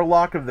a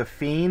Warlock of the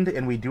Fiend,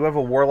 and we do have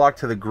a Warlock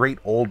to the Great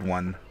Old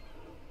One.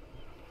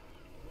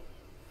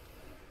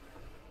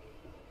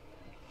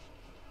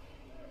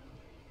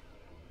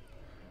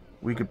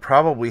 We could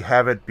probably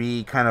have it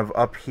be kind of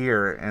up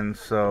here, and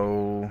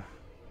so...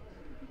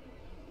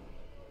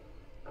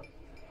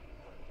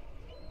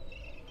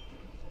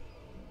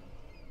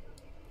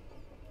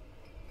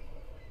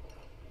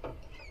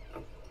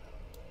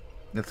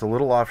 It's a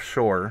little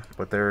offshore,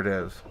 but there it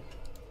is.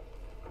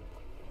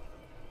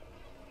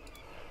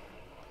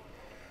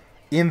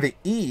 In the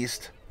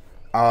east,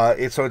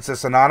 it's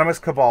this anonymous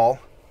cabal.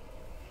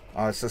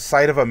 It's the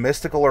site of a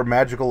mystical or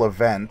magical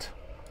event.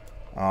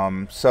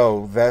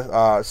 So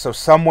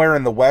somewhere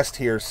in the west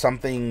here,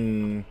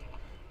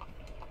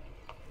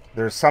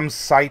 there's some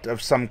site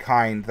of some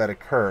kind that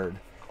occurred.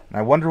 And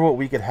I wonder what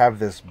we could have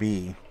this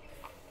be.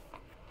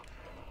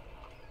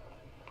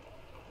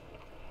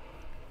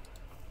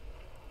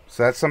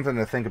 So that's something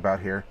to think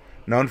about here.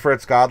 Known for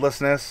its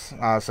godlessness.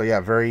 So yeah,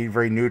 very,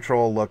 very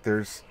neutral. Look,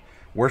 there's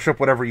worship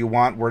whatever you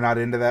want. We're not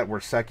into that. We're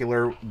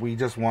secular. We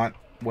just want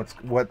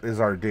what is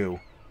our due.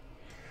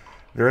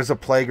 There is a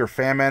plague or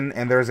famine,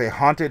 and there's a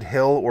haunted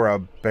hill or a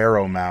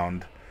barrow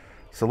mound.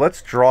 So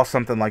let's draw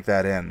something like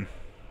that in.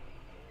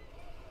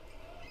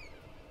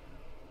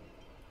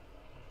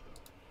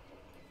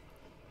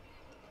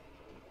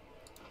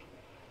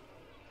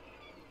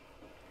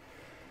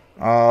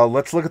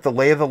 Let's look at the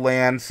lay of the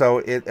land. So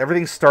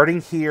everything's starting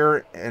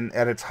here and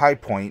at its high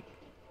point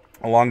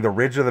along the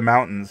ridge of the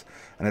mountains,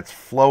 and it's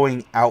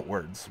flowing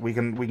outwards. We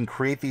can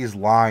create these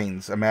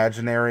lines,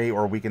 imaginary,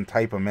 or we can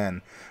type them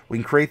in. We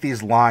can create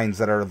these lines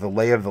that are the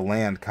lay of the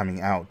land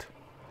coming out.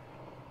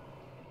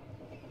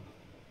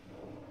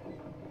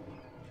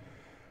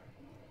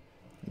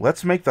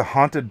 Let's make the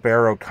haunted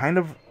barrow kind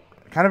of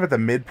at the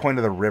midpoint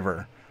of the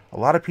river. A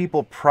lot of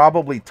people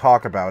probably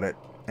talk about it.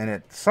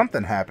 And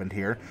something happened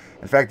here.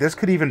 In fact, this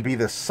could even be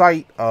the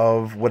site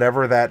of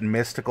whatever that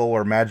mystical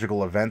or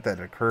magical event that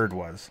occurred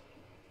was.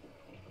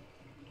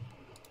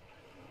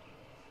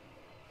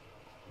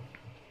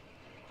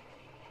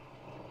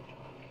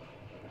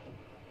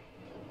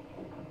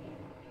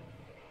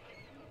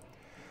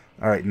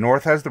 Alright,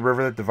 north has the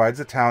river that divides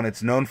the town.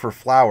 It's known for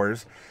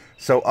flowers.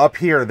 So up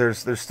here,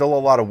 there's still a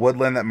lot of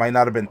woodland that might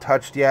not have been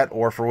touched yet,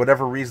 or for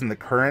whatever reason, the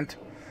current,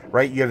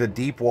 right? You have the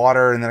deep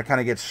water, and then it kind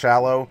of gets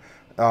shallow.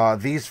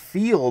 These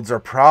fields are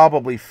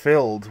probably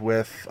filled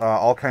with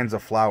all kinds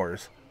of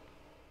flowers.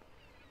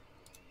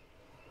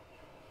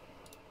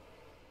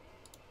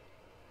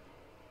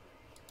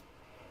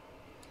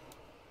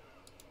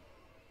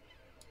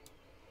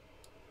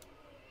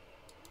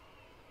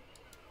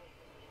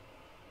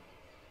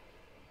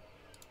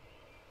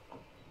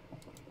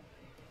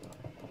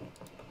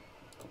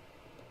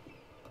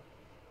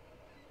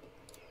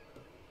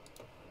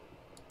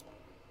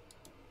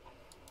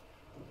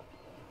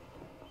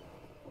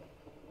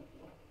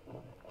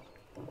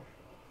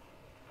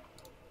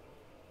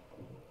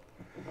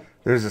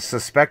 There's a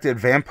suspected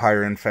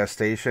vampire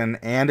infestation,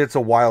 and it's a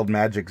wild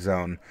magic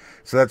zone.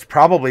 So that's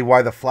probably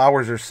why the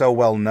flowers are so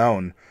well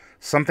known.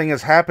 Something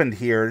has happened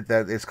here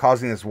that is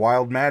causing this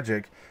wild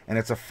magic, and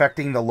it's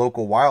affecting the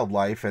local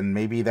wildlife, and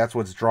maybe that's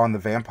what's drawn the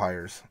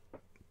vampires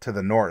to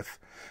the north.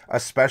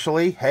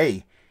 Especially,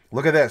 hey,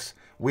 look at this.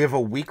 We have a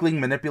weakling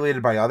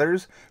manipulated by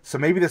others, so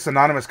maybe this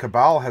anonymous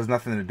cabal has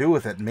nothing to do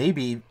with it.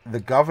 Maybe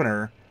the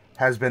governor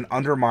has been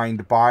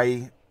undermined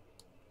by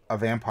a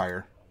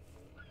vampire.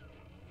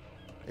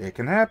 It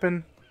can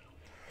happen.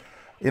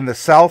 In the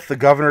south, the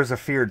governor is a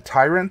feared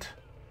tyrant.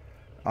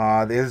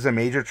 This is a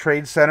major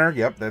trade center.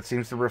 Yep, that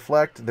seems to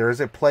reflect. There is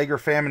a plague or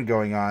famine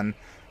going on.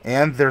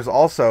 And there's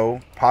also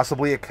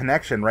possibly a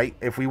connection, right?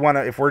 If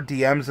we're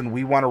DMs and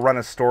we want to run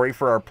a story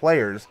for our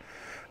players,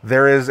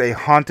 there is a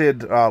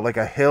haunted, like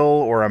a hill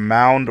or a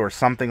mound or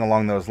something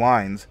along those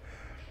lines.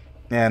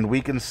 And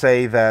we can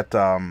say that...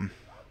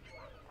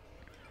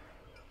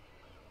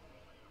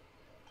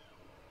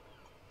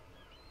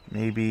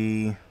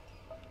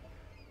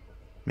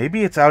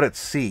 Maybe it's out at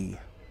sea.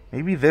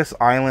 Maybe this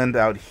island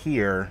out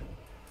here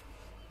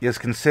is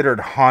considered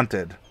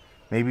haunted.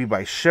 Maybe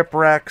by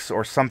shipwrecks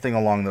or something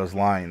along those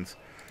lines.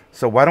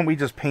 So why don't we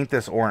just paint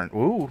this orange?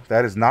 Ooh,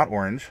 that is not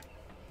orange.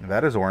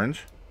 That is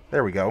orange.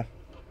 There we go.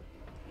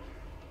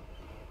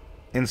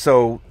 And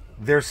so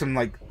there's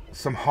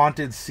some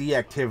haunted sea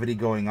activity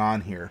going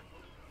on here.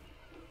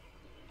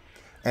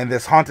 And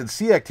this haunted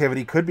sea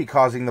activity could be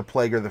causing the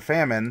plague or the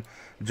famine,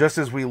 just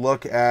as we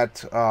look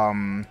at...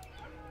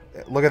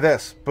 look at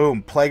this.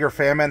 Boom. Plague or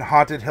famine,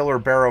 haunted hill or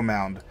barrow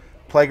mound.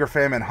 Plague or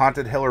famine,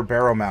 haunted hill or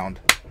barrow mound.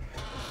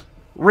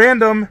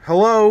 Random.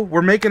 Hello.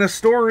 We're making a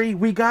story.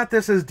 We got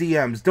this as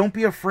DMs. Don't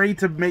be afraid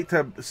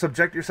to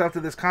subject yourself to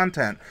this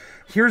content.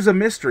 Here's a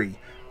mystery.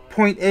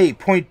 Point A,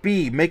 point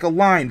B, make a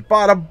line.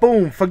 Bada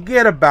boom.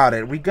 Forget about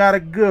it. We got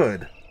it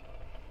good.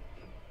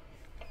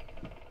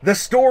 The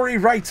story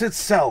writes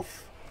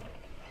itself.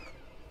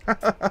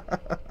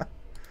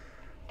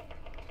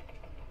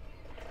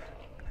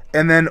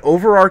 And then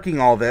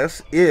overarching all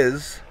this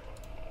is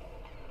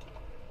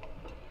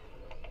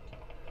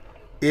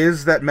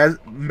that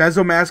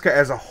Mesomasca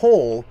as a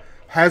whole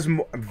has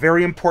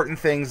very important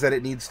things that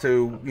it needs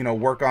to,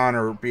 work on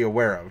or be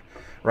aware of,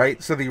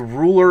 right? So the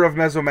ruler of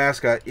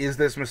Mesomasca is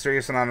this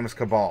mysterious anonymous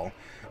cabal.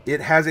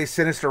 It has a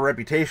sinister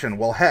reputation.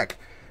 Well, heck,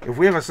 if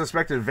we have a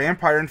suspected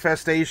vampire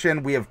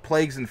infestation, we have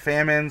plagues and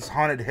famines,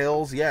 haunted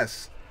hills,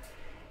 yes.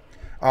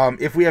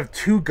 If we have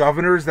two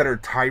governors that are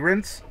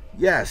tyrants,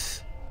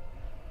 yes.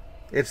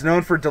 It's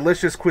known for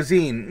delicious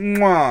cuisine.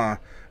 Mwah.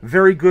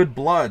 Very good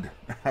blood,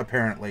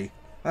 apparently.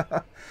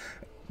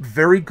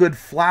 Very good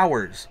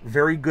flowers.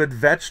 Very good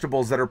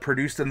vegetables that are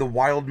produced in the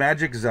wild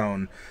magic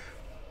zone.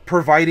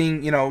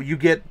 Providing, you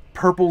get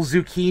purple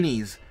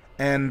zucchinis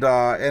and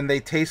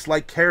they taste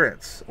like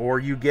carrots. Or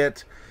you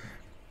get,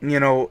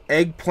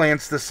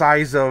 eggplants the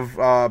size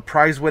of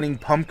prize-winning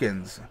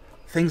pumpkins.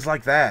 Things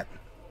like that.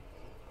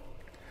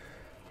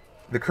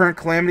 The current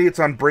calamity, it's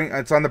on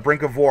the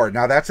brink of war.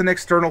 Now, that's an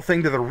external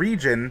thing to the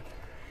region,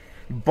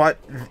 but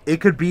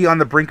it could be on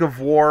the brink of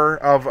war,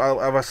 of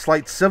a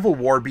slight civil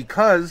war,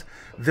 because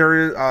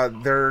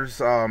there's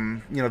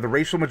the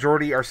racial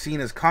majority are seen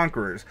as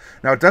conquerors.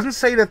 Now, it doesn't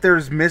say that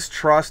there's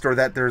mistrust or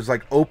that there's,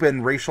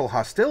 open racial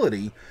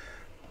hostility,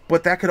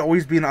 but that could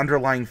always be an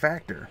underlying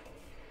factor.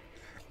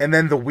 And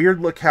then the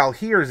weird locale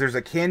here is there's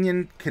a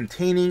canyon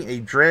containing a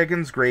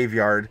dragon's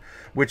graveyard,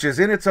 which is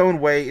in its own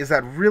way, is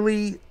that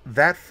really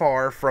that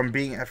far from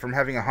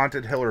having a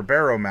haunted hill or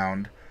barrow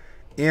mound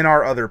in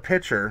our other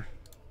picture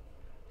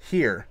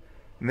here.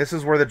 And this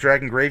is where the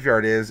dragon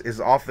graveyard is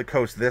off the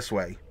coast this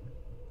way.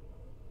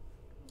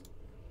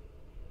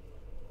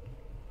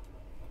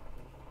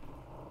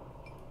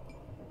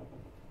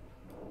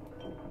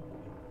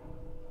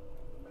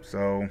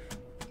 So,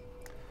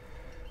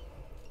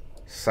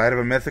 site of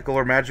a mythical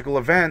or magical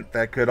event,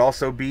 that could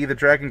also be the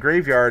dragon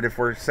graveyard if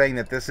we're saying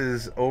that this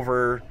is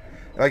over...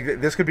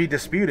 this could be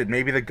disputed.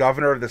 Maybe the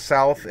governor of the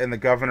south and the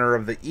governor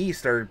of the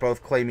east are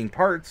both claiming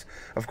parts.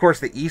 Of course,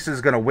 the east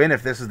is going to win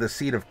if this is the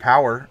seat of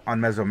power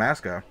on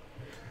Mesomasca.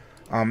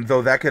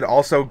 Though that could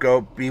also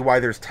be why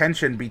there's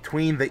tension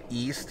between the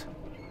east,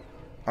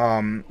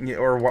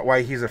 or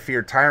why he's a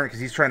feared tyrant, because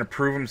he's trying to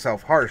prove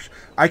himself harsh.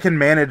 I can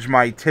manage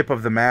my tip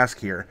of the mask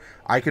here.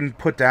 I can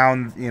put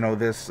down,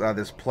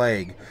 this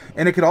plague.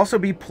 And it could also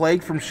be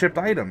plague from shipped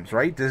items,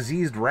 right?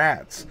 Diseased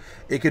rats.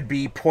 It could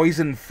be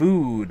poisoned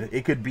food.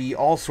 It could be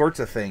all sorts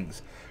of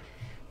things.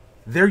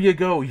 There you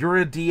go. You're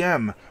a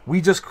DM.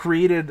 We just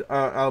created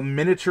a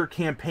miniature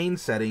campaign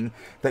setting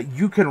that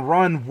you can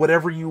run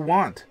whatever you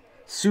want.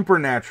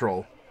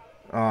 Supernatural.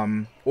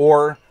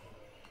 Or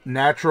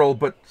natural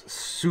but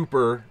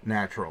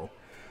supernatural.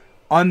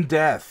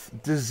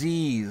 Undeath.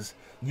 Disease.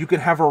 You can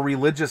have a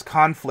religious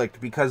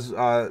conflict because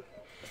the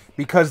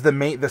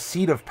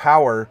seat of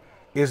power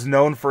is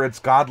known for its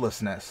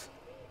godlessness.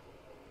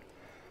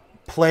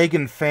 Plague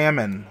and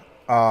famine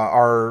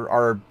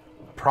are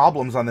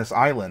problems on this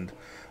island.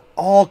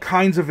 All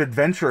kinds of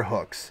adventure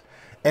hooks.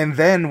 And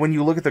then when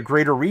you look at the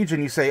greater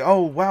region, you say,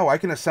 oh, wow, I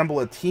can assemble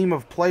a team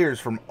of players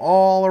from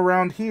all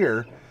around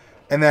here.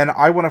 And then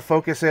I want to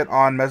focus it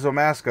on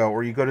Mesomasca,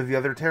 or you go to the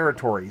other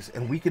territories.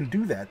 And we can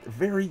do that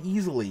very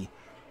easily.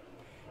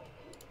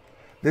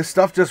 This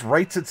stuff just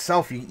writes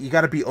itself. You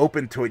got to be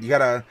open to it. You got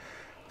to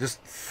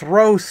just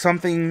throw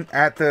something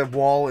at the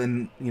wall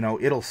and, you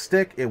know, it'll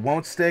stick, it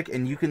won't stick,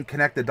 and you can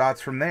connect the dots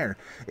from there.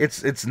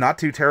 It's not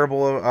too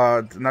terrible,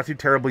 not too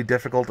terribly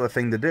difficult a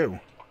thing to do.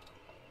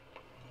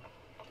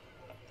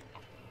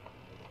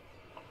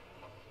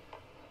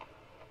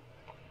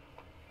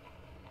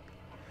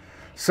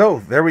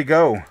 So, there we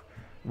go.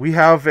 We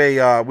have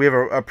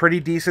a pretty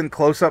decent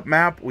close-up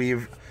map.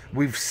 We've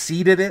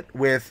seeded it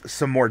with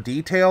some more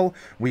detail.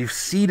 We've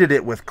seeded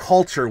it with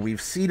culture. We've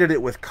seeded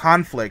it with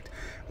conflict.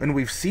 And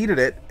we've seeded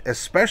it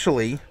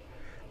especially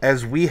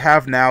as we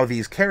have now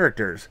these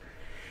characters.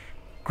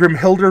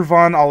 Grimhilder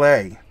von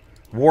Alle,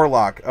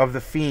 Warlock of the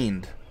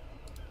Fiend.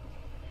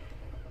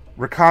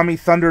 Rakami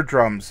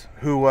Thunderdrums,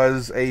 who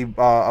was a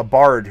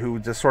bard who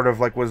just sort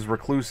of like was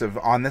reclusive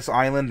on this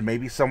island,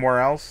 maybe somewhere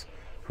else.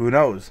 Who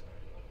knows?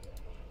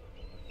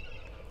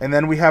 And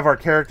then we have our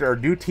character, our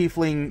new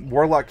Tiefling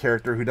Warlock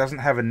character who doesn't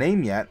have a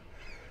name yet,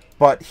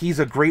 but he's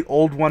a great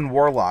old one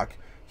Warlock.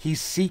 He's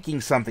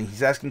seeking something.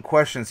 He's asking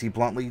questions. He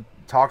bluntly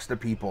talks to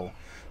people.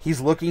 He's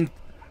looking,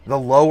 the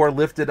low are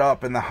lifted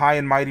up and the high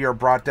and mighty are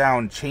brought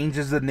down,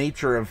 changes the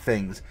nature of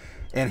things.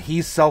 And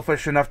he's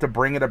selfish enough to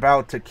bring it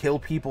about to kill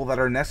people that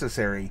are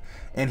necessary.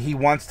 And he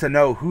wants to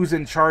know who's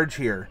in charge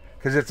here,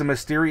 because it's a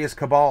mysterious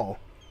cabal.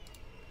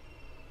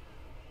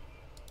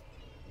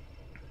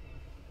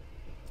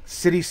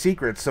 City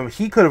secrets. So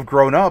he could have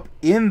grown up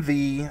in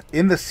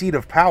the seat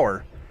of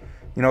power.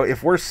 You know,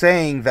 if we're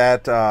saying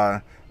that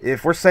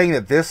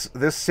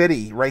this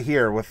city right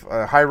here with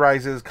high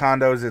rises,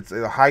 condos, it's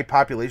a high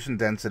population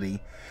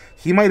density,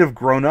 he might have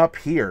grown up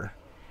here,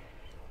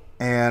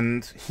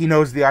 and he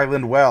knows the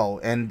island well,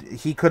 and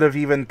he could have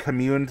even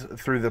communed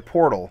through the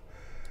portal.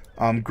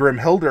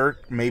 Grimhilder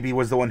maybe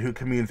was the one who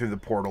communed through the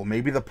portal.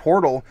 Maybe the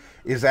portal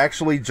is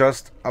actually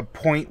just a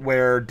point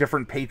where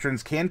different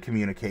patrons can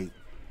communicate.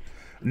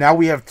 Now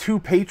we have two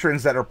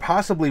patrons that are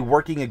possibly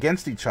working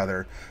against each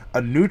other.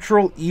 A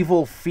neutral,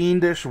 evil,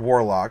 fiendish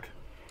warlock.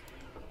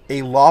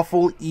 A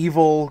lawful,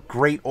 evil,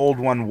 great old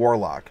one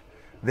warlock.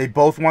 They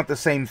both want the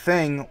same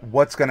thing.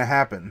 What's going to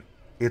happen?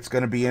 It's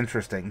going to be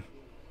interesting.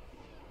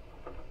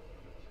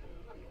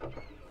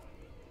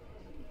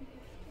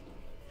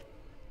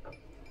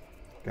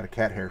 Got a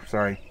cat here.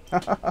 Sorry.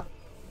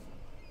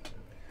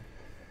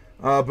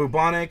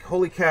 Bubonic,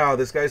 holy cow,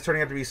 this guy's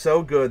turning out to be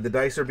so good. The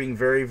dice are being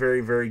very,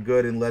 very, very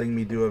good and letting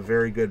me do a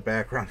very good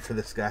background for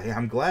this guy.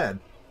 I'm glad.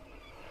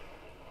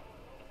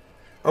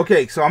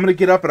 Okay, so I'm going to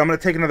get up and I'm going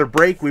to take another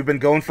break. We've been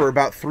going for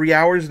about 3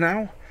 hours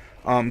now.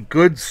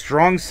 Good,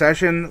 strong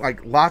session,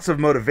 like lots of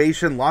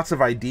motivation, lots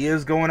of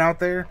ideas going out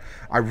there.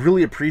 I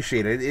really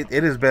appreciate it.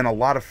 It has been a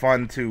lot of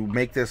fun to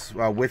make this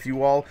with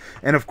you all.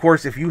 And of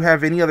course, if you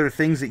have any other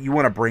things that you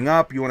want to bring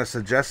up, you want to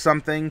suggest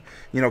something,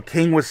 you know,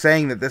 King was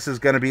saying that this is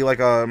going to be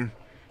like a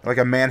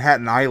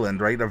Manhattan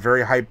Island, right? A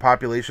very high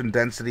population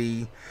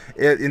density.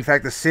 In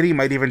fact, the city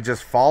might even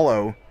just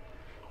follow,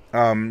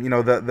 you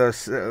know,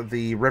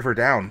 the river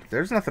down.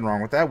 There's nothing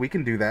wrong with that. We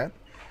can do that.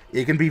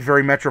 It can be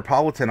very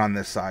metropolitan on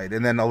this side,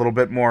 and then a little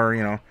bit more,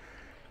 you know,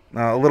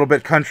 a little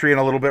bit country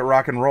and a little bit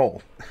rock and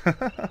roll.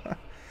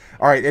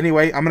 All right,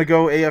 anyway, I'm going to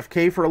go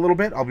AFK for a little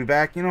bit. I'll be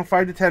back, you know,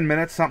 5 to 10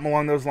 minutes, something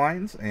along those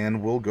lines,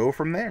 and we'll go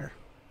from there.